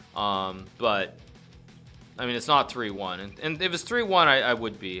 but I mean it's not 3-1, and if it's 3-1, I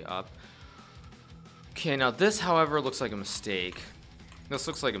would be up. Okay, now this, however, looks like a mistake. This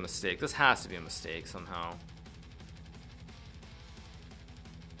looks like a mistake. This has to be a mistake somehow.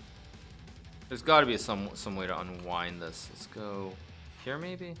 There's got to be some way to unwind this. Let's go here,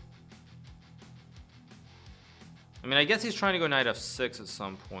 maybe. I mean, I guess he's trying to go knight f6 at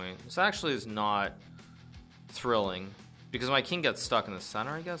some point. This actually is not thrilling because my king gets stuck in the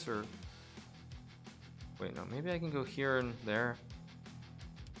center, I guess, or wait, no, maybe I can go here and there.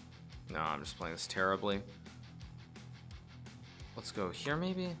 No, I'm just playing this terribly. Let's go here,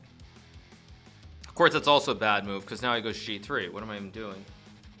 maybe. Of course, that's also a bad move because now he goes g3. What am I even doing?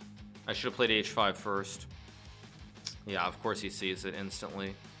 I should have played h5 first. Yeah, of course he sees it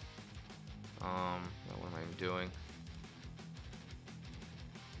instantly. What am I even doing?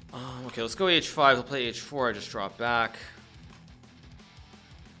 Okay, let's go h5. I'll play h4. I just drop back.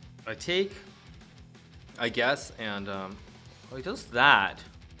 I take, I guess, and oh, he does that.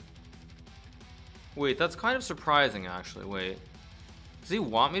 Wait, that's kind of surprising, actually. Wait, does he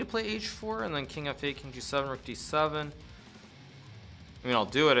want me to play h4 and then king f8, king g7, rook d7? I mean, I'll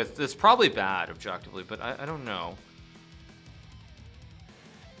do it. It's probably bad, objectively, but I don't know.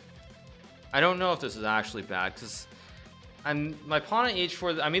 I don't know if this is actually bad, because my pawn at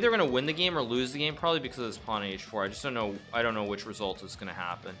h4, I'm either going to win the game or lose the game, probably because of this pawn at h4. I just don't know. I don't know which result is going to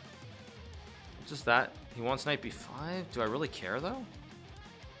happen. Just that. He wants knight b5? Do I really care, though?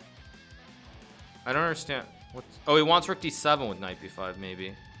 I don't understand. Oh, he wants rook d7 with knight b5,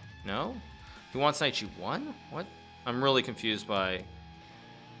 maybe. No? He wants knight g1? What? I'm really confused by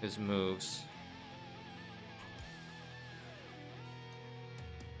his moves.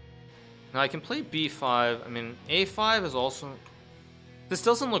 Now I can play b5. I mean, a5 is also... This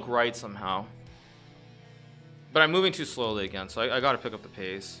doesn't look right somehow. But I'm moving too slowly again, so I gotta pick up the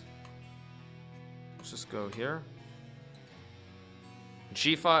pace. Let's just go here.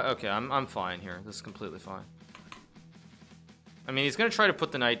 g5. Okay, I'm fine here. This is completely fine. I mean, he's gonna try to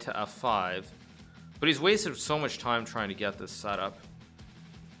put the knight to f5. But he's wasted so much time trying to get this set up.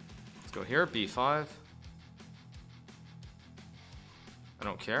 Let's go here, b5. I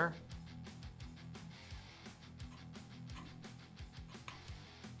don't care.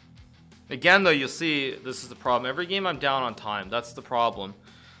 Again, though, you'll see this is the problem. Every game I'm down on time. That's the problem.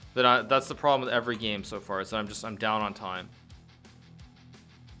 That's the problem with every game so far. Is that I'm down on time.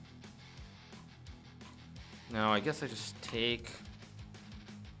 Now, I guess I just take.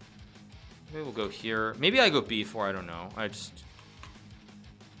 Maybe we'll go here. Maybe I go b4. I don't know.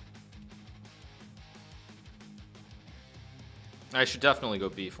 I should definitely go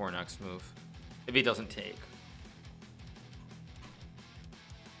b4 next move if he doesn't take.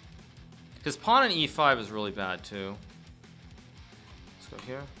 His pawn on e5 is really bad too. Let's go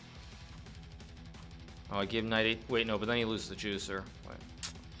here. Oh, I gave knight 8. Wait, no, but then he loses the juicer.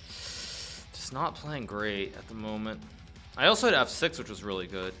 Just not playing great at the moment. I also had f6, which was really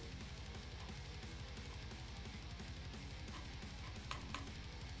good.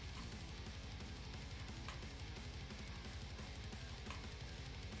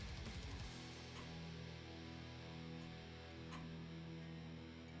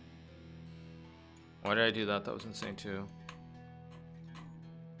 Why did I do that? That was insane too.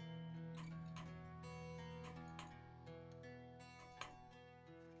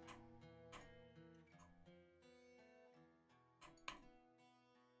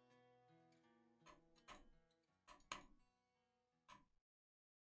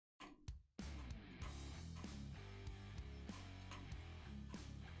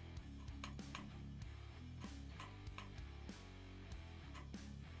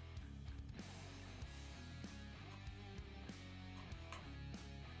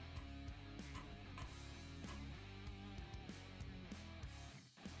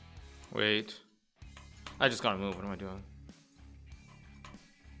 Wait. I just gotta move. What am I doing?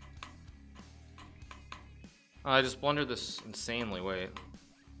 I just blundered this insanely. Wait.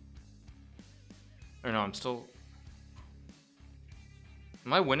 Or no, I'm still.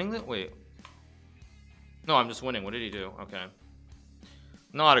 Am I winning that? Wait. No, I'm just winning. What did he do? Okay.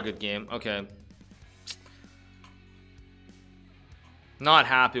 Not a good game. Okay. Not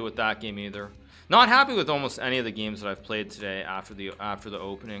happy with that game either. Not happy with almost any of the games that I've played today after the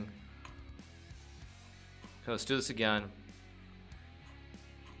opening. Okay, let's do this again.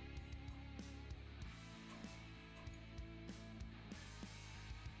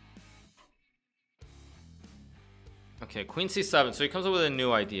 Okay, queen c7. So he comes up with a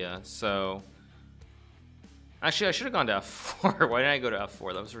new idea. So actually, I should have gone to f4. Why didn't I go to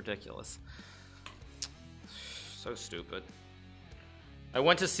f4? That was ridiculous. So stupid. I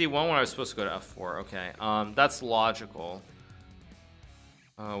went to c1 when I was supposed to go to f4. Okay, that's logical.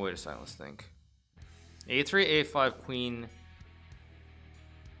 Oh, wait a second. Let's think. a3, a5, queen.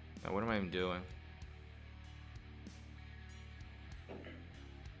 Now, what am I even doing?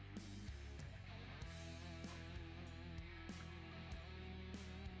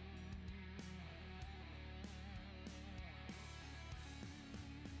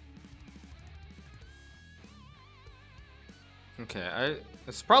 Okay,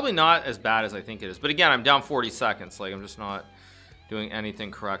 it's probably not as bad as I think it is. But again, I'm down 40 seconds. Like, I'm just not doing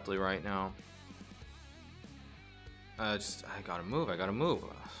anything correctly right now. I gotta move. What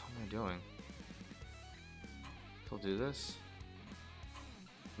am I doing? I'll do this.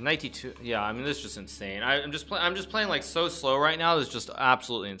 92. Yeah, I mean, this is just insane. I'm just playing like so slow right now. This is just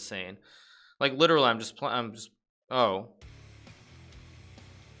absolutely insane. Like literally, oh.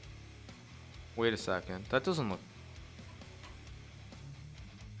 Wait a second. That doesn't look.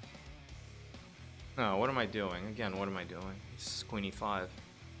 No, what am I doing? Again, what am I doing? This is queen e5.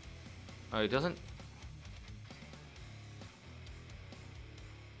 Oh, it doesn't.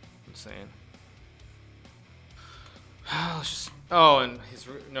 Insane. Oh, and he's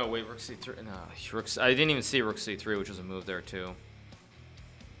no wait, rook c3. No, I didn't even see rook c3, which was a move there too.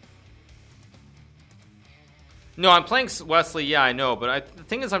 No, I'm playing Wesley. Yeah, I know, but the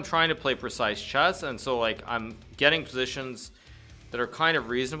thing is, I'm trying to play precise chess, and so like I'm getting positions that are kind of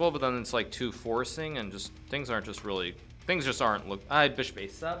reasonable, but then it's like too forcing, and just things just aren't look. I had bishop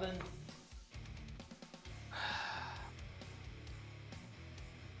a7.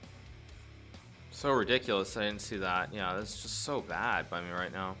 So ridiculous. I didn't see that. Yeah, this is just so bad by me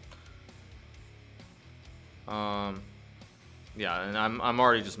right now. Yeah, and I'm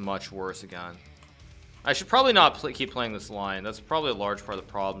already just much worse again. I should probably not keep playing this line. That's probably a large part of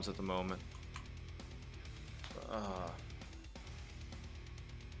the problems at the moment.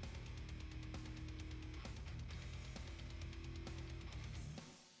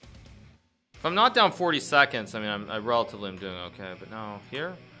 If I'm not down 40 seconds, I mean, I relatively am doing okay. But no,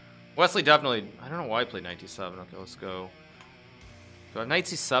 here, Wesley definitely. I don't know why I played knight d7. Okay, let's go. Do I have knight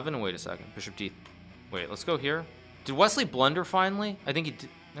c7? Wait a second. Bishop d. Wait, let's go here. Did Wesley blunder finally? I think he did.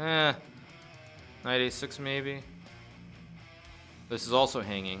 Knight a6 maybe. This is also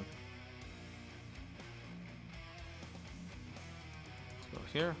hanging. Let's go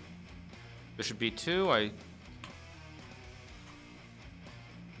here. Bishop b2.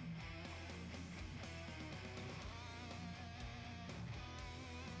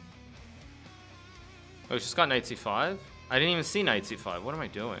 Oh, he's just got knight c5? I didn't even see knight c5. What am I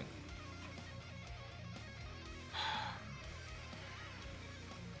doing?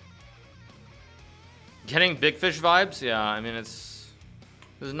 Getting big fish vibes? Yeah, I mean, this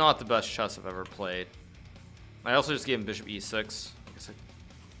is not the best chess I've ever played. I also just gave him bishop e6. I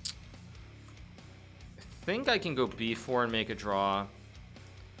think I can go b4 and make a draw.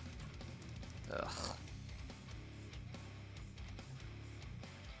 Ugh.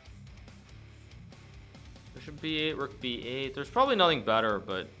 Bishop b8, rook b8. There's probably nothing better,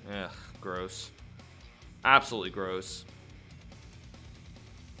 but gross. Absolutely gross.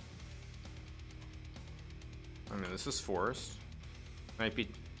 I mean, this is forced. Might be.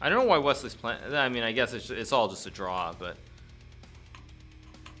 I don't know why Wesley's playing. I mean, I guess it's all just a draw, but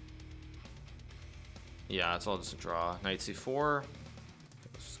yeah, it's all just a draw. Knight c4.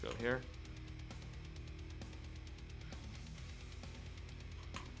 Let's just go here.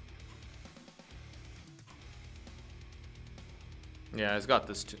 Yeah, he's got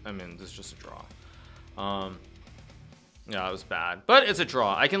this too. I mean, this is just a draw. Yeah, it was bad, but it's a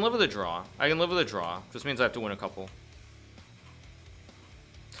draw. I can live with a draw. Just means I have to win a couple.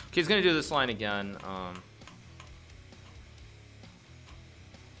 Okay, he's gonna do this line again.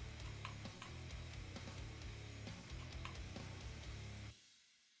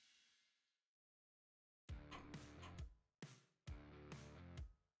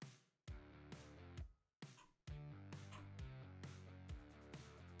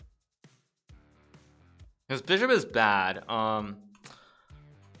 His bishop is bad.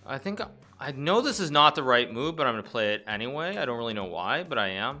 I think I know this is not the right move, but I'm gonna play it anyway. I don't really know why, but I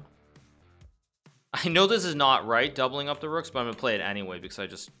am. I know this is not right, doubling up the rooks, but I'm gonna play it anyway because I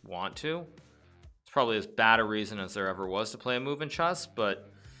just want to. It's probably as bad a reason as there ever was to play a move in chess,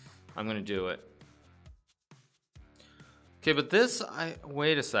 but I'm gonna do it. Okay, but this,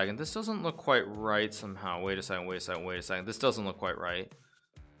 wait a second. This doesn't look quite right somehow. Wait a second. This doesn't look quite right.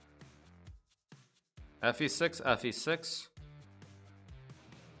 Fe6, Fe6.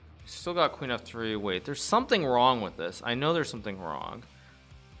 Still got queen f3. Wait, there's something wrong with this. I know there's something wrong.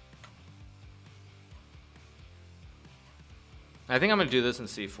 I think I'm gonna do this in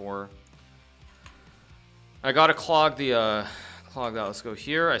c4. I gotta clog that. Let's go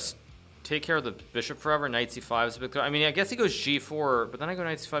here. I take care of the bishop forever. Knight c5 is a bit. I mean, I guess he goes g4, but then I go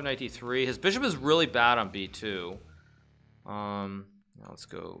knight c5, knight d3. His bishop is really bad on b2. Now let's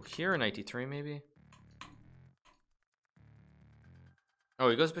go here. Knight d3 maybe. Oh,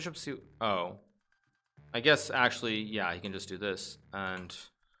 he goes bishop c. Oh, I guess actually, yeah, he can just do this, and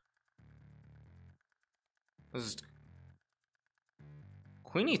this is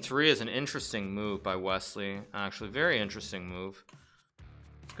queen e3 is an interesting move by Wesley. Actually, very interesting move.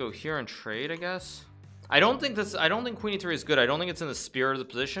 Let's go here and trade, I guess. I don't think queen e3 is good. I don't think it's in the spirit of the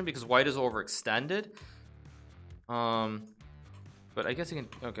position because white is overextended. But I guess he can.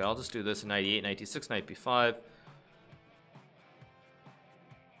 Okay, I'll just do this. Knight e8, knight d6, knight b5.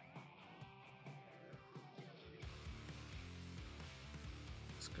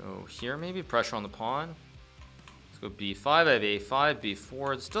 Go here, maybe pressure on the pawn. Let's go b5. I have a5,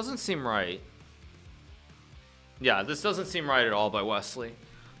 b4. This doesn't seem right. Yeah, this doesn't seem right at all by Wesley.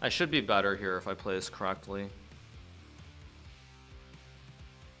 I should be better here if I play this correctly.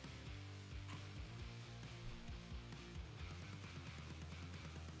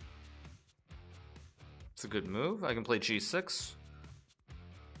 It's a good move. I can play g6.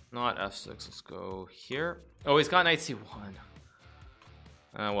 Not f6. Let's go here. Oh, he's got knight c1.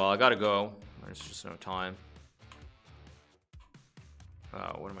 Well, I gotta go. There's just no time.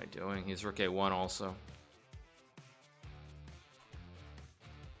 What am I doing? He's rook a1 also.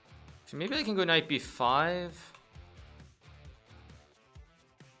 So maybe I can go knight b5.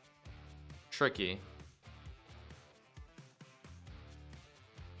 Tricky.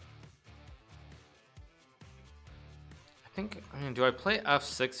 I mean, do I play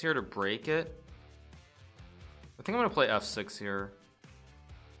f6 here to break it? I think I'm gonna play f6 here.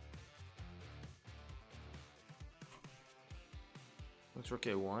 Let's rook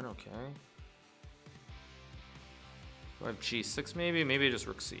a1, okay. Do I have g6 maybe? Maybe just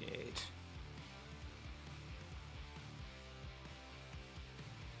rook c8.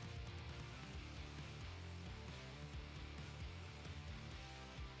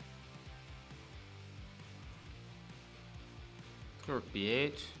 go rook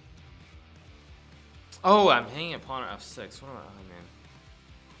b8. Oh, I'm hanging upon f6. What am I? Oh, man.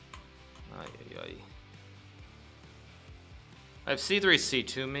 Ay, ay, ay. I have c3,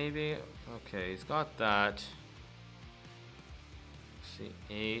 c2 maybe. Okay, he's got that.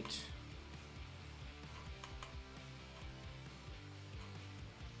 c8.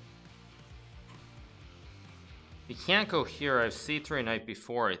 He can't go here. I have c3 knight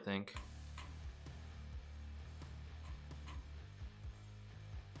b4, I think.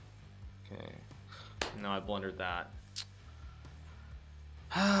 Okay. No, I blundered that.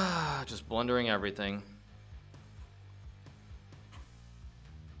 Just blundering everything.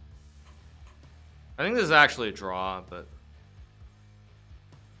 I think this is actually a draw, but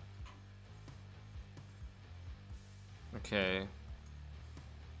okay.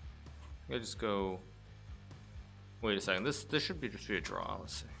 I just go. Wait a second. This should be just be a draw.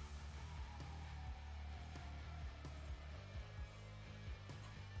 Let's see.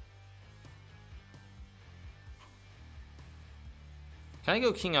 Can I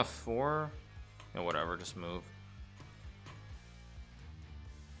go king f4? No, whatever. Just move.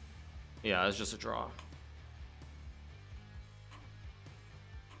 Yeah, it's just a draw.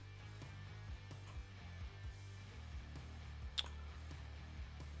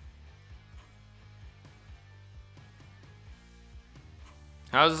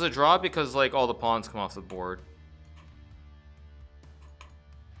 How is this a draw? Because like all the pawns come off the board.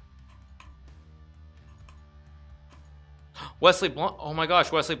 Wesley oh my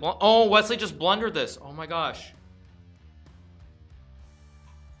gosh, Wesley oh, Wesley just blundered this. Oh my gosh.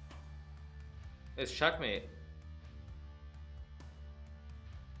 It's checkmate.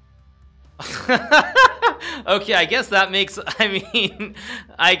 Okay, I guess that makes, I mean,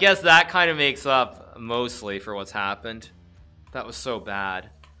 I guess that kind of makes up mostly for what's happened. That was so bad.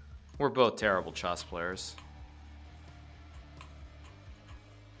 We're both terrible chess players.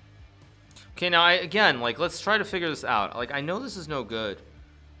 Okay, now again, like, let's try to figure this out. Like, I know this is no good.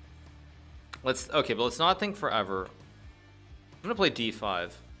 Okay, but let's not think forever. I'm gonna play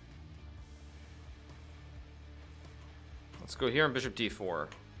d5. Let's go here and bishop d4.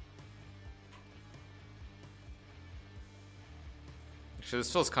 Actually,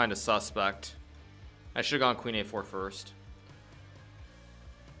 this feels kind of suspect. I should have gone queen a4 first.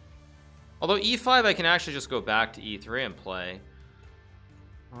 Although e5, I can actually just go back to e3 and play.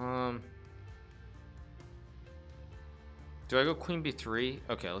 Do I go queen b3?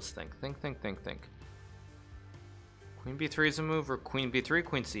 Okay, let's think. Think. Queen b3 is a move, or queen b3,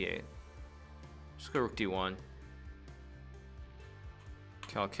 queen c8. Just go rook d1.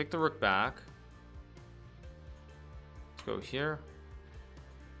 Okay, I'll kick the rook back. Let's go here.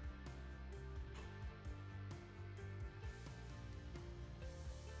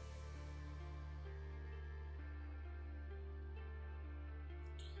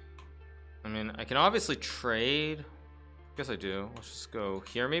 I mean, I can obviously trade. I guess I do. Let's just go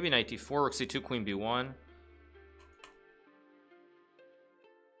here. Maybe knight d4, rook c2, queen b1.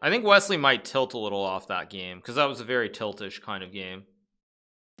 I think Wesley might tilt a little off that game, because that was a very tiltish kind of game.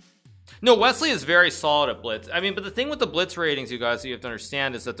 No, Wesley is very solid at blitz. I mean, but the thing with the blitz ratings, you guys, that you have to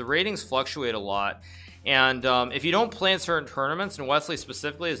understand is that the ratings fluctuate a lot. And if you don't play in certain tournaments, and Wesley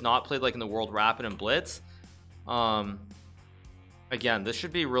specifically has not played like in the World Rapid and Blitz, again, this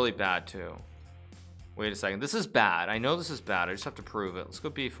should be really bad too. Wait a second. This is bad. I know this is bad. I just have to prove it. Let's go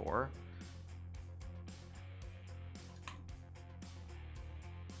b4.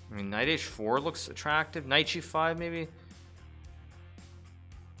 I mean, knight h4 looks attractive. Knight g5 maybe.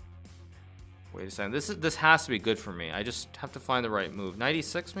 Wait a second. This has to be good for me. I just have to find the right move. Knight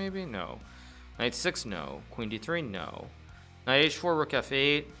e6 maybe? No. Knight 6, no. Queen d3, no. Knight h4, rook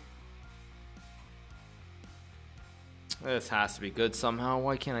f8. This has to be good somehow.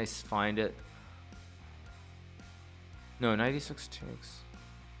 Why can't I find it? No, knight e6 takes.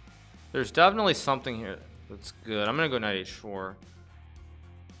 There's definitely something here that's good. I'm gonna go knight h4.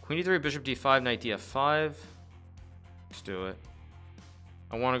 Queen d3, bishop d5, knight df5. Let's do it.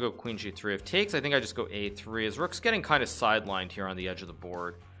 I want to go queen g3. If takes, I think I just go a3. His rook's getting kind of sidelined here on the edge of the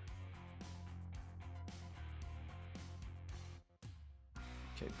board.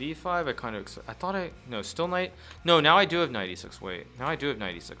 Okay, b5. I kind of. I thought I. No, still knight. No, now I do have knight e6. Wait, now I do have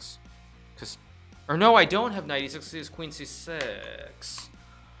knight e6. Cause, or no, I don't have knight e6. It's queen c6.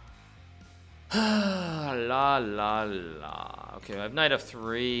 La la la. Okay, I have knight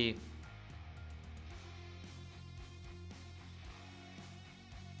f3.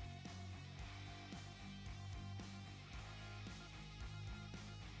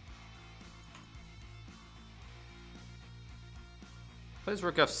 Plays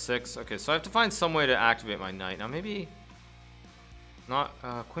rook f6. Okay, so I have to find some way to activate my knight. Now maybe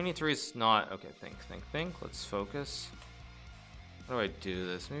Not queen e3 is not okay. Think. Let's focus. How do I do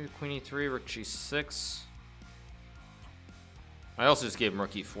this? Maybe queen e3, rook g6. I also just gave him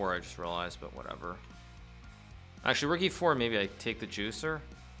rook e4. I just realized, but whatever. Actually, rook e4. Maybe I take the juicer.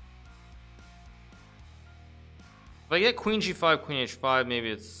 If I get queen g5, queen h5, maybe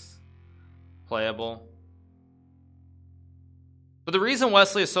it's playable. But the reason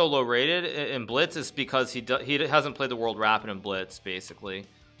Wesley is so low rated in Blitz is because he hasn't played the World Rapid in Blitz, basically.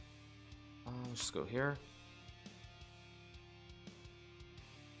 Let's just go here.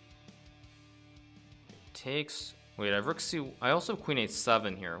 Takes. Wait, I have rook c. I also have queen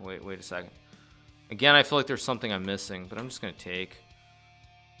h7 here. Wait a second. Again, I feel like there's something I'm missing, but I'm just gonna take.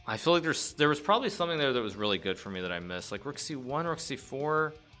 I feel like there was probably something there that was really good for me that I missed, like rook c1, rook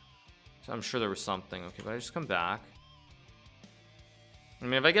c4. So I'm sure there was something. Okay, but I just come back. I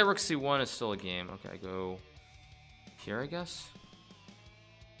mean, if I get rook c1, it's still a game. Okay, I go here, I guess.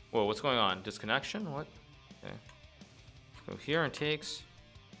 Whoa, what's going on? Disconnection? What? Okay. Let's go here and takes.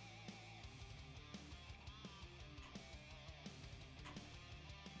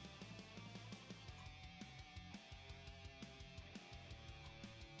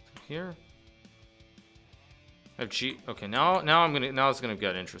 Here. I have G. Okay, now it's gonna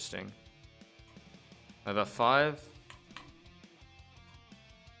get interesting. I have f5.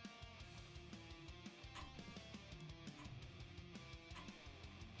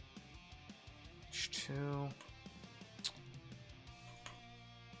 H2.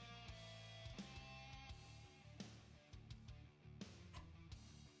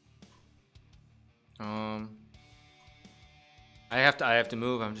 I have to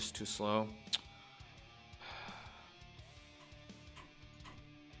move. I'm just too slow.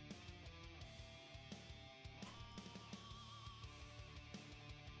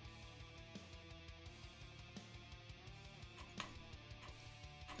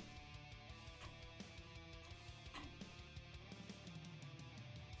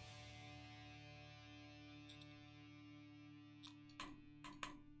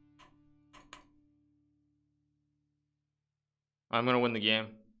 I'm gonna win the game.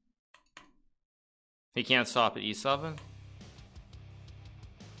 He can't stop at e7.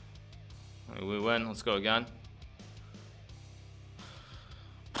 We win. Let's go again.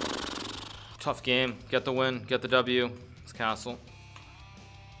 Tough game. Get the win. Get the W. It's castle.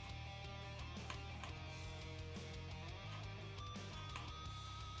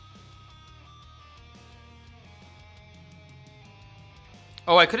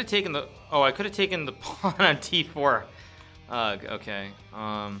 Oh, I could have taken the. Oh, I could have taken the pawn on t4. Okay.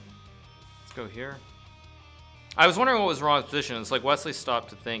 Let's go here. I was wondering what was wrong with position. It's like Wesley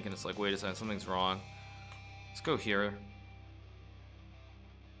stopped to think, and it's like, wait a second, something's wrong. Let's go here.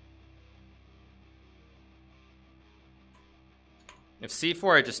 If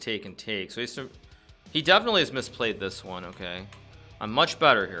c4, I just take and take. So he definitely has misplayed this one. Okay, I'm much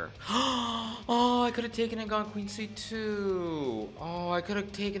better here. Oh, I could have taken and gone queen c2. Oh, I could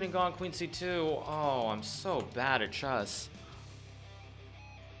have taken and gone queen c2. Oh, I'm so bad at chess.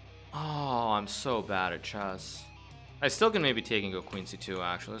 Oh, I'm so bad at chess. I still can maybe take and go queen c2,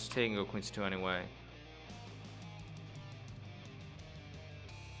 actually. Let's take and go queen c2 anyway.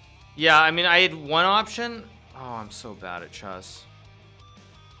 Yeah, I mean, I had one option. Oh, I'm so bad at chess.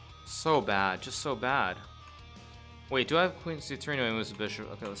 So bad. Just so bad. Wait, do I have queen c3? No, I moves the bishop.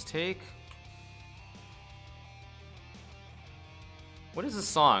 Okay, let's take. What is this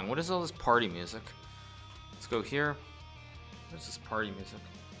song? What is all this party music? Let's go here. What is this party music?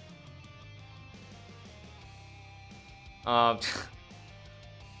 I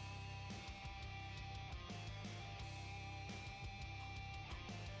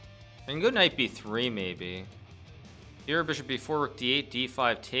can go knight b3 maybe. Here, bishop b4, rook d8,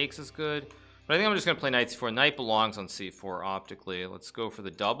 d5 takes is good. But I think I'm just going to play knight c4. Knight belongs on c4 optically. Let's go for the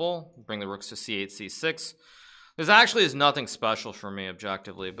double. Bring the rooks to c8, c6. This actually is nothing special for me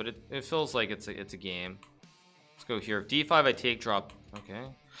objectively, but it feels like it's a game. Let's go here. If d5 I take, drop. Okay.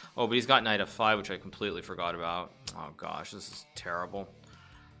 Oh, but he's got knight f5, which I completely forgot about. Oh gosh, this is terrible.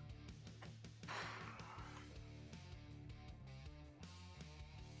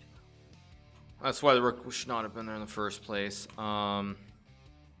 That's why the rook should not have been there in the first place. Let's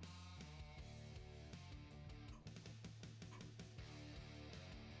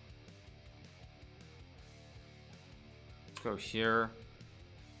go here.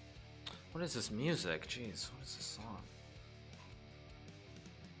 What is this music? Jeez, what is this song?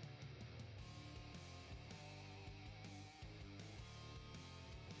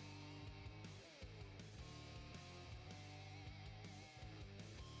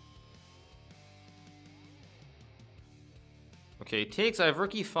 Okay, takes. I have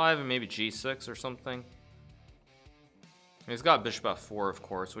rook e5 and maybe g6 or something. He's got bishop f4, of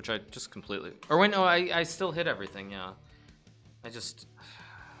course, which I just completely... Or wait, no, I still hit everything, yeah. I just...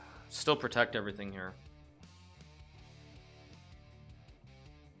 Still protect everything here.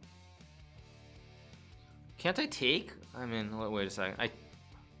 Can't I take? I mean, wait a second.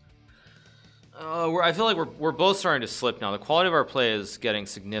 I feel like we're both starting to slip now. The quality of our play is getting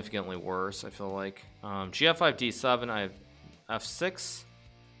significantly worse, I feel like. Gf5, d7, I have f6.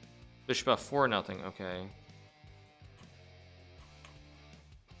 Bishop f4, nothing, okay.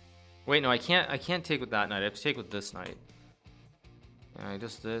 Wait, no, I can't take with that knight. I have to take with this knight. Yeah,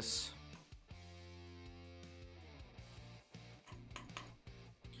 just this.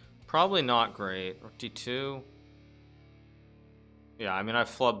 Probably not great. Rook d2. Yeah, I mean, I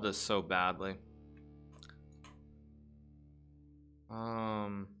flubbed this so badly.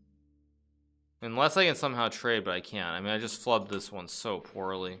 Unless I can somehow trade, but I can't. I mean, I just flubbed this one so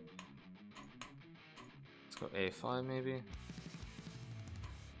poorly. Let's go a5 maybe.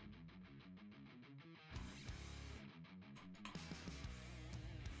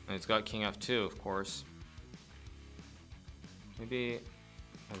 And he's got king f2, of course. Maybe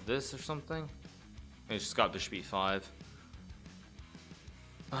have this or something. He's just got bishop e5.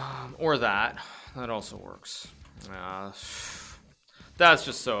 Or that. That also works. That's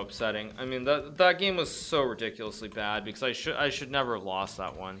just so upsetting. I mean, that game was so ridiculously bad because I should never have lost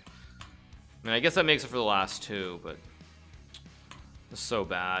that one. I mean, I guess that makes it for the last two, but it's so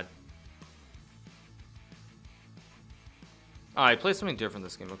bad. I played something different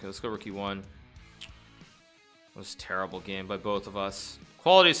this game. Okay, let's go rook e1. It was a terrible game by both of us.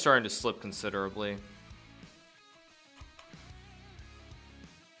 Quality is starting to slip considerably.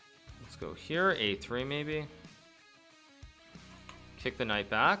 Let's go here, a3 maybe. Kick the knight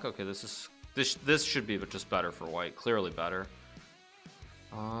back. Okay, this should be just better for white. Clearly better.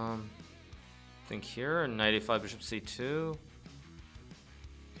 Think here, knight a5, bishop c2.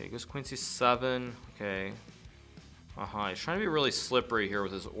 Okay, goes queen c7. Okay. He's trying to be really slippery here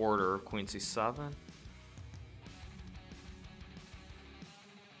with his order. Queen c7.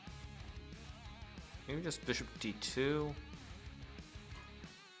 Maybe just bishop d2.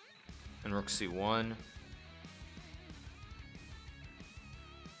 And rook c1.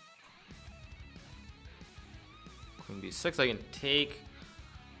 Queen b6. I can take.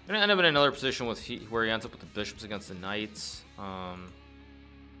 I'm gonna end up in another position with where he ends up with the bishops against the knights.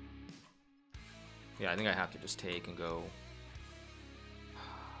 Yeah, I think I have to just take and go.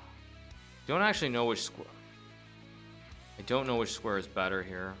 Don't actually know which square. I don't know which square is better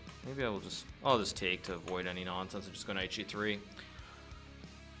here. Maybe I'll just take to avoid any nonsense and just go knight g3.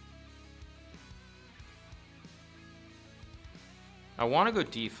 I want to go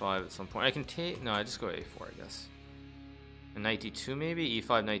d5 at some point. I can take. No, I just go a4, I guess. And knight d2 maybe.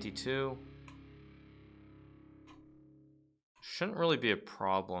 E5, knight d2. Shouldn't really be a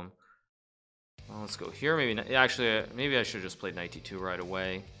problem. Well, let's go here. Maybe actually, maybe I should have just played knight d2 right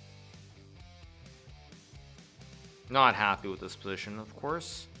away. Not happy with this position, of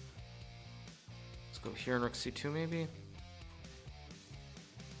course. Let's go here and rook c2 maybe.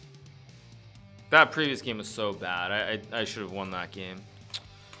 That previous game was so bad. I should have won that game.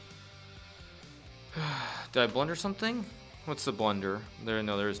 Did I blunder something? What's the blunder? There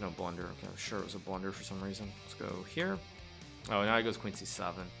is no blunder. Okay, I'm sure it was a blunder for some reason. Let's go here. Oh, now he goes queen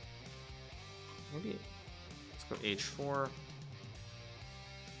c7. Maybe let's go h4.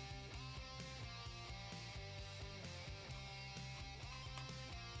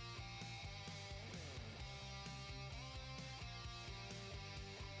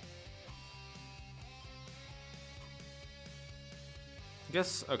 I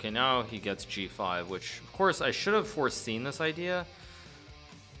guess, okay, now he gets g5, which, of course, I should have foreseen this idea.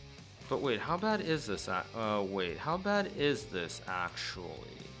 But wait, how bad is this? Wait, how bad is this actually?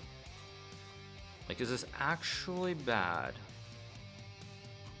 Like, is this actually bad?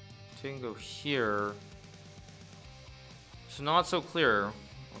 So you can go here. It's not so clear.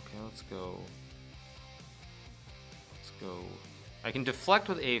 Okay, let's go. Let's go. I can deflect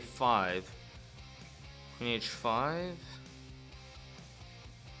with a5. Queen h5.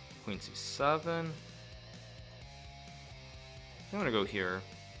 Queen c7. I'm gonna go here.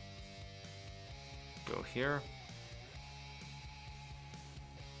 Go here.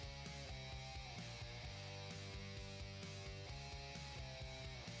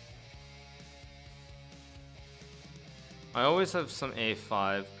 I always have some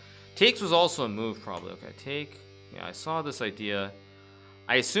a5. Takes was also a move, probably. Okay, take. Yeah, I saw this idea.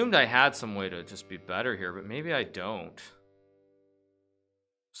 I assumed I had some way to just be better here, but maybe I don't.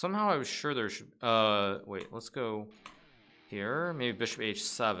 Somehow I was sure there should... wait, let's go here. Maybe bishop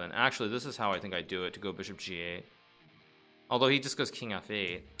h7. Actually, this is how I think I do it, to go bishop g8. Although he just goes king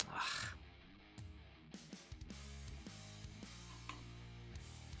f8. Ugh.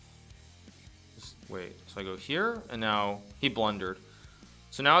 Just wait. So I go here, and now he blundered.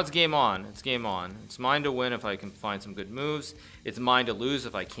 So now it's game on. It's game on. It's mine to win if I can find some good moves. It's mine to lose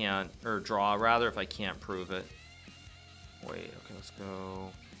if I can't, or draw rather, if I can't prove it. Wait, okay, let's go.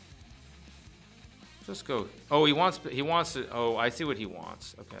 Just go. Oh, he wants to, oh, I see what he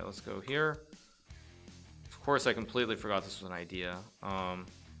wants. Okay, let's go here. Of course, I completely forgot this was an idea. I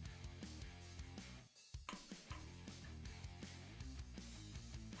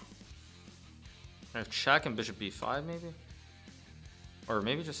have check and bishop b5 maybe? Or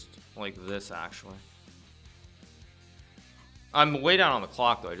maybe just like this, actually. I'm way down on the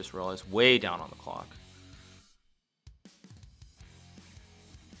clock, though. I just realized. Way down on the clock.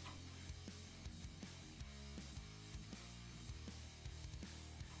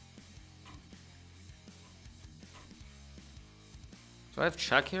 Do I have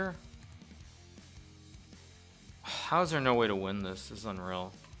check here? How is there no way to win this? This is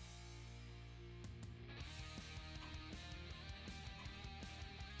unreal.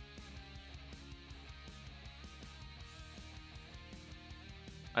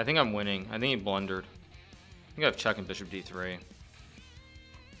 I think I'm winning. I think he blundered. I think I have check and bishop d3.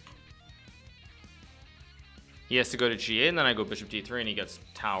 He has to go to g8, and then I go bishop d3, and he gets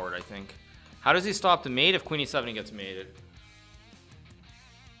towered, I think. How does he stop the mate? If queen e7, he gets mated.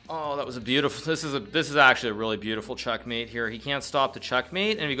 Oh, that was a beautiful... This is actually a really beautiful checkmate here. He can't stop the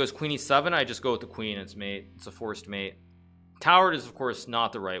checkmate, and if he goes queen e7, I just go with the queen. It's mate. It's a forced mate. Towered is, of course,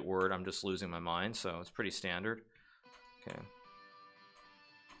 not the right word. I'm just losing my mind, so it's pretty standard. Okay.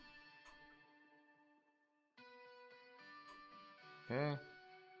 Okay.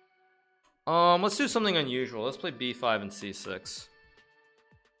 Let's do something unusual. Let's play b5 and c6.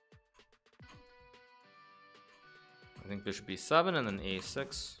 I think bishop b7 and then a6.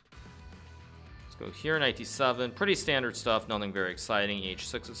 Let's go here, knight d7. Pretty standard stuff, nothing very exciting.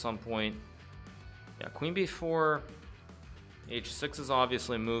 h6 at some point. Yeah, queen b4. h6 is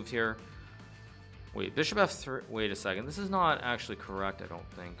obviously moved here. Wait, bishop f3. Wait a second. This is not actually correct, I don't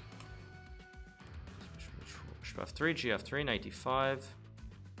think. Bishop f3, gf3, knight d5.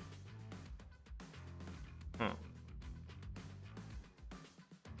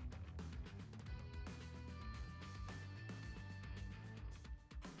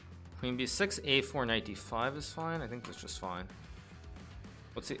 Queen b6, a4, knight d5 is fine. I think that's just fine.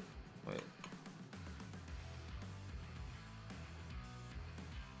 Let's see. Wait.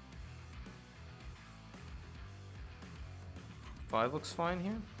 Five looks fine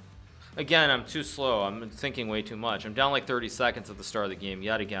here. Again, I'm too slow. I'm thinking way too much. I'm down like 30 seconds at the start of the game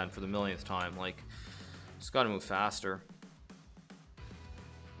yet again for the millionth time. Like, just gotta move faster.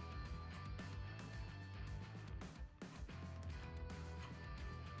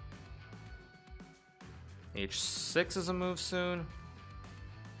 h6 is a move soon.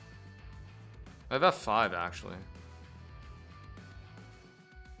 I have f5 actually.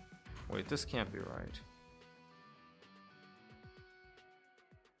 Wait, this can't be right.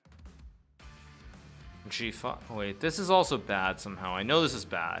 g5. Wait, this is also bad somehow. I know this is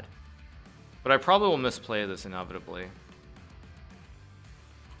bad, but I probably will misplay this inevitably.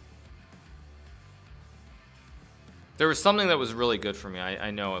 There was something that was really good for me.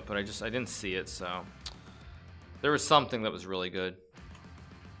 I know it, but I didn't see it, so there was something that was really good.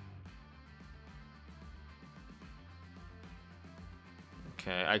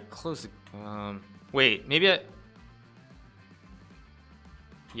 Okay, I closed the, wait, maybe I...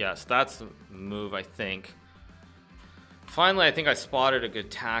 Yes, that's the move, I think. Finally, I think I spotted a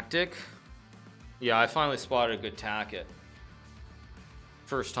good tactic. Yeah, I finally spotted a good tactic.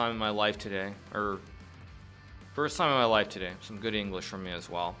 First time in my life today. Or, first time in my life today. Some good English from me as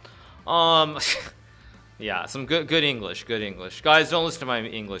well. Yeah, some good English, good English. Guys, don't listen to my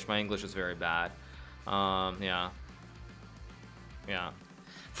English. My English is very bad. Yeah. Yeah.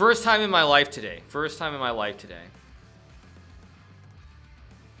 First time in my life today. First time in my life today.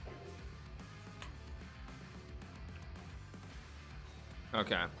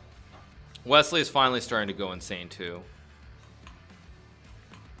 Okay. Wesley is finally starting to go insane too.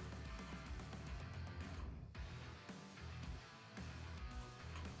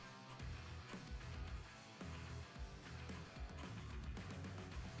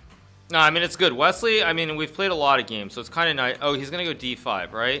 No, I mean, it's good. Wesley, I mean, we've played a lot of games, so it's kind of nice. Oh, he's going to go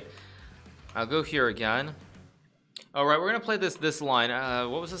d5, right? I'll go here again. All right, we're going to play this line.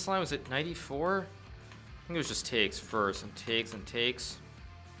 What was this line? Was it 94? I think it was just takes first, and takes and takes.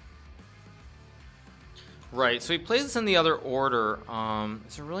 Right, so he plays this in the other order.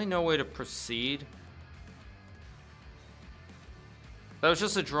 Is there really no way to proceed? That was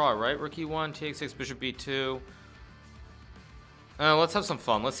just a draw, right? Rook e1, takes 6, bishop b2. Let's have some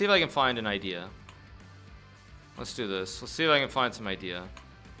fun. Let's see if I can find an idea. Let's do this. Let's see if I can find some idea.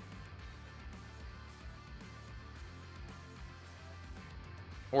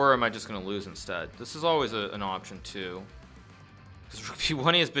 Or am I just going to lose instead? This is always an option too. Because rook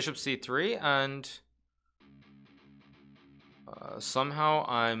b1 he has bishop c3, and somehow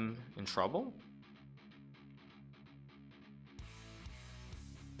I'm in trouble.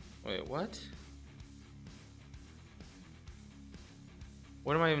 Wait, what?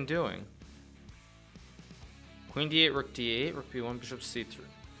 What am I even doing? Queen d8, rook d8, rook b1, bishop c3.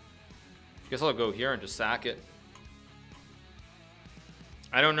 Guess I'll go here and just sack it.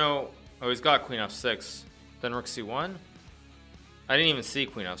 I don't know. Oh, he's got queen f6. Then rook c1. I didn't even see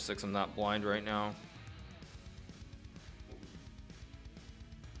queen f6. I'm not blind right now.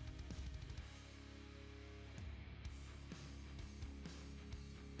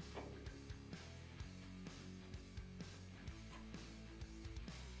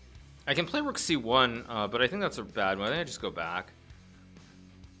 I can play rook c1, but I think that's a bad one. I think I just go back.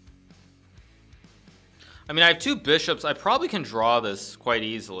 I mean, I have two bishops. I probably can draw this quite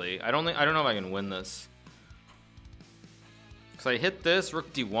easily. I don't know if I can win this. Because I hit this.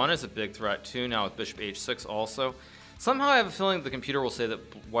 Rook d1 is a big threat too. Now with bishop h6 also. Somehow I have a feeling the computer will say that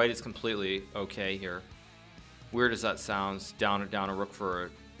white is completely okay here. Weird as that sounds. Down a rook for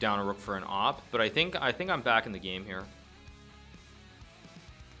an op. But I think I'm back in the game here.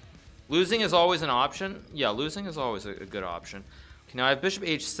 Losing is always an option. Yeah, losing is always a good option. Okay, now I have bishop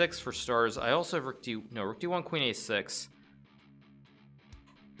h6 for stars. I also have rook d1, queen a6. Let's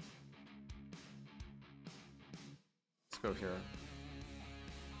go here.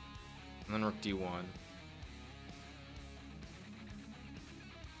 And then rook d1.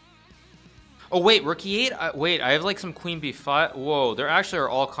 Oh wait, rook e8. Wait, I have like some queen b5. Whoa, there actually are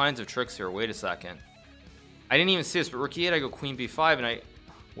all kinds of tricks here. Wait a second. I didn't even see this, but rook e8, I go queen b5, and I...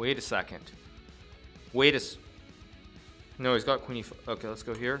 Wait a second. No, he's got queen e5. Okay, let's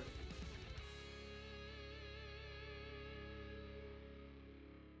go here.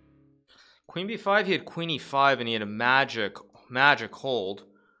 Queen b5, he had queen e5, and he had a magic hold.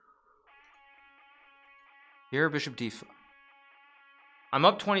 Here, bishop d5. I'm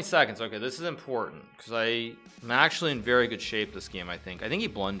up 20 seconds. Okay, this is important, because I'm actually in very good shape this game, I think. I think he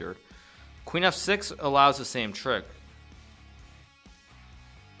blundered. Queen f6 allows the same trick.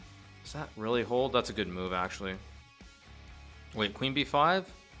 Does that really hold? That's a good move, actually. Wait, queen b5?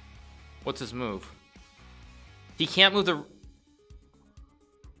 What's his move? He can't move the...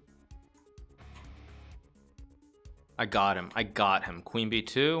 I got him. Queen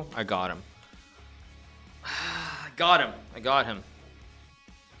b2. I got him. I got him.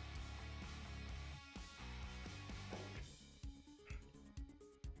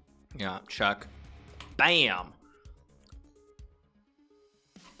 Yeah, check. Bam!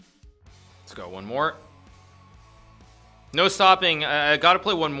 Let's go, one more. No stopping. I gotta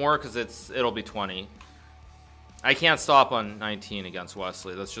play one more because it'll be 20. I can't stop on 19 against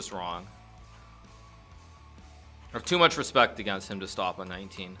Wesley. That's just wrong. I have too much respect against him to stop on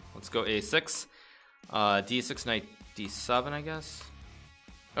 19. Let's go a6. d6, knight d7, I guess.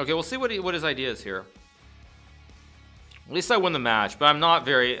 Okay, we'll see what his idea is here. At least I win the match, but I'm not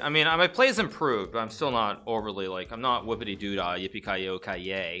very... I mean, my play's improved, but I'm still not overly, like... I'm not whippity-doo-dah,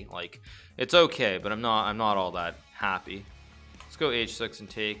 yippee-ki-yo-ki-yay. Like, it's okay, but I'm not all that happy. Let's go h6 and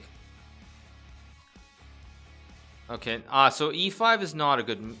take. Okay, so e5 is not a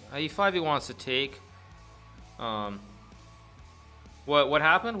good... e5 he wants to take. What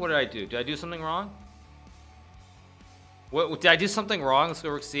happened? What did I do? Did I do something wrong? What did I do something wrong? Let's go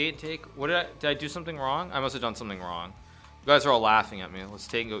rook c8 and take. Did I do something wrong? I must have done something wrong. You guys are all laughing at me. Let's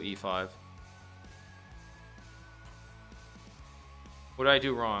take and go e5. What did I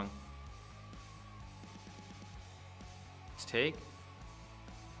do wrong? Let's take.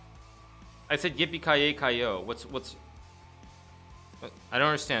 I said yippee-ki-yay-ki-yo. What's... I don't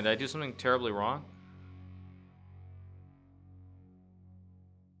understand. Did I do something terribly wrong?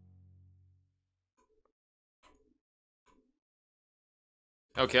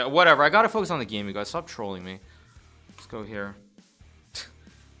 Okay, whatever. I gotta focus on the game, you guys. Stop trolling me. Let's go here.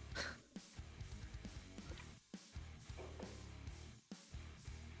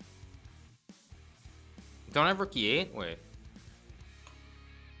 Don't I have rook e8? Wait.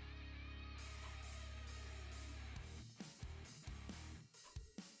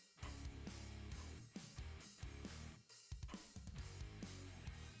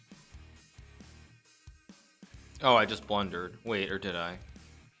 Oh, I just blundered. Wait, or did I?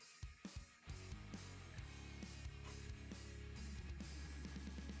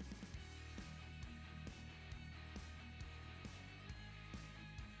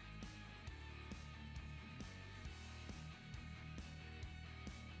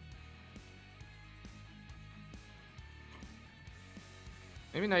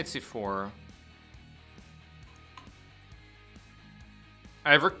 Maybe knight c4.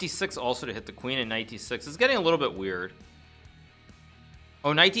 I have rook d6 also to hit the queen, and knight d6. It's getting a little bit weird.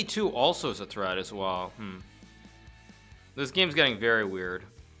 Oh, knight d2 also is a threat as well. This game's getting very weird.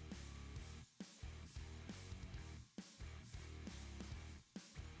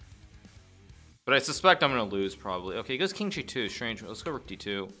 But I suspect I'm going to lose probably. Okay, he goes king g2. Strange. Let's go rook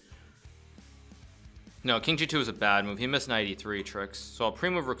d2. No, king g2 is a bad move. He missed knight e3 tricks. So I'll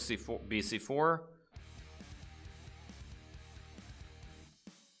pre-move rook c4, bc4.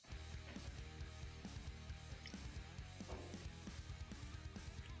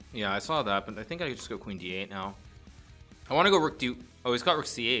 Yeah, I saw that, but I think I could just go queen d8 now. I want to go rook d... Oh, he's got rook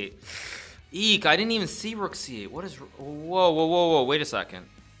c8. Eek, I didn't even see rook c8. What is... Whoa. Wait a second.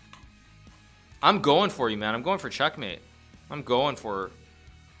 I'm going for you, man. I'm going for checkmate. I'm going for...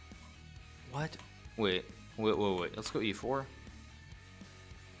 What? Wait. Let's go e4.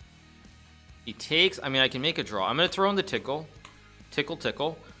 He takes... I mean, I can make a draw. I'm going to throw in the tickle.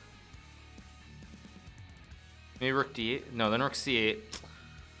 Tickle. Maybe rook d8. No, then rook c8.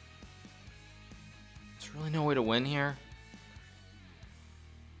 There's really no way to win here.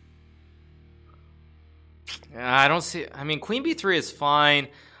 I don't see... I mean, queen b3 is fine.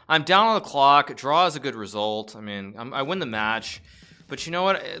 I'm down on the clock. Draw is a good result. I mean, I win the match. But you know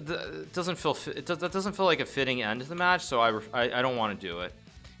what? It doesn't feel... That doesn't feel like a fitting end to the match, so I don't want to do it.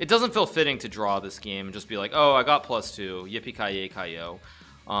 It doesn't feel fitting to draw this game and just be like, oh, I got +2. Yippee-ki-yay-ki-yo.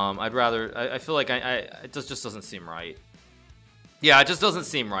 I'd rather... I feel like it just doesn't seem right. Yeah, it just doesn't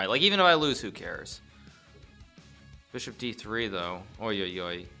seem right. Like, even if I lose, who cares? Bishop d3, though.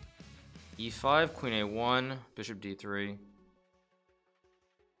 Oy. e5, queen a1, bishop d3.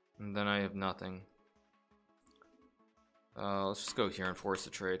 And then I have nothing. Let's just go here and force the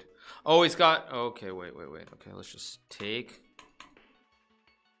trade. Oh, he's got... Okay, wait. Okay, let's just take.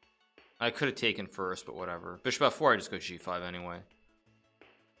 I could have taken first, but whatever. Bishop f4, I just go g5 anyway.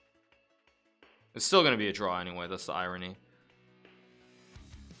 It's still going to be a draw anyway. That's the irony.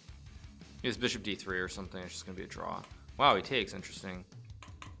 He has bishop d3 or something. It's just going to be a draw. Wow, he takes. Interesting.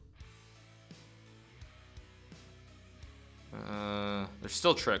 There's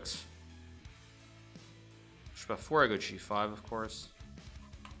still tricks. Bishop f4, I go g5, of course.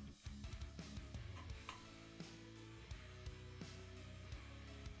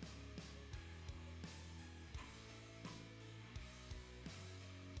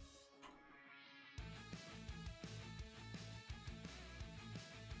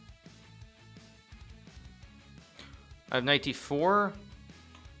 I have knight d4.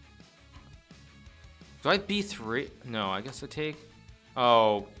 Do I have b3? No, I guess I take.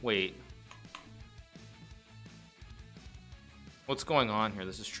 Oh, wait. What's going on here?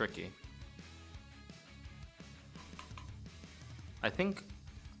 This is tricky. I think...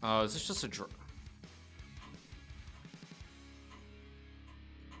 is this just a draw?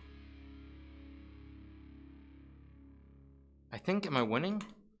 I think... Am I winning?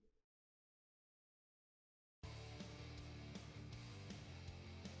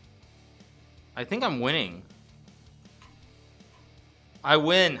 I think I'm winning. I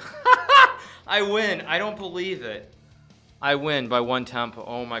win. I win. I don't believe it. I win by 1 tempo.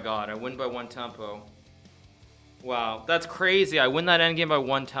 Oh my god, I win by 1 tempo. Wow, that's crazy. I win that endgame by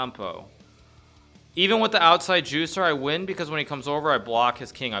 1 tempo. Even with the outside juicer, I win because when he comes over, I block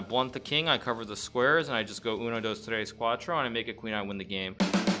his king. I blunt the king, I cover the squares, and I just go 1, 2, 3, 4, and I make a queen, I win the game.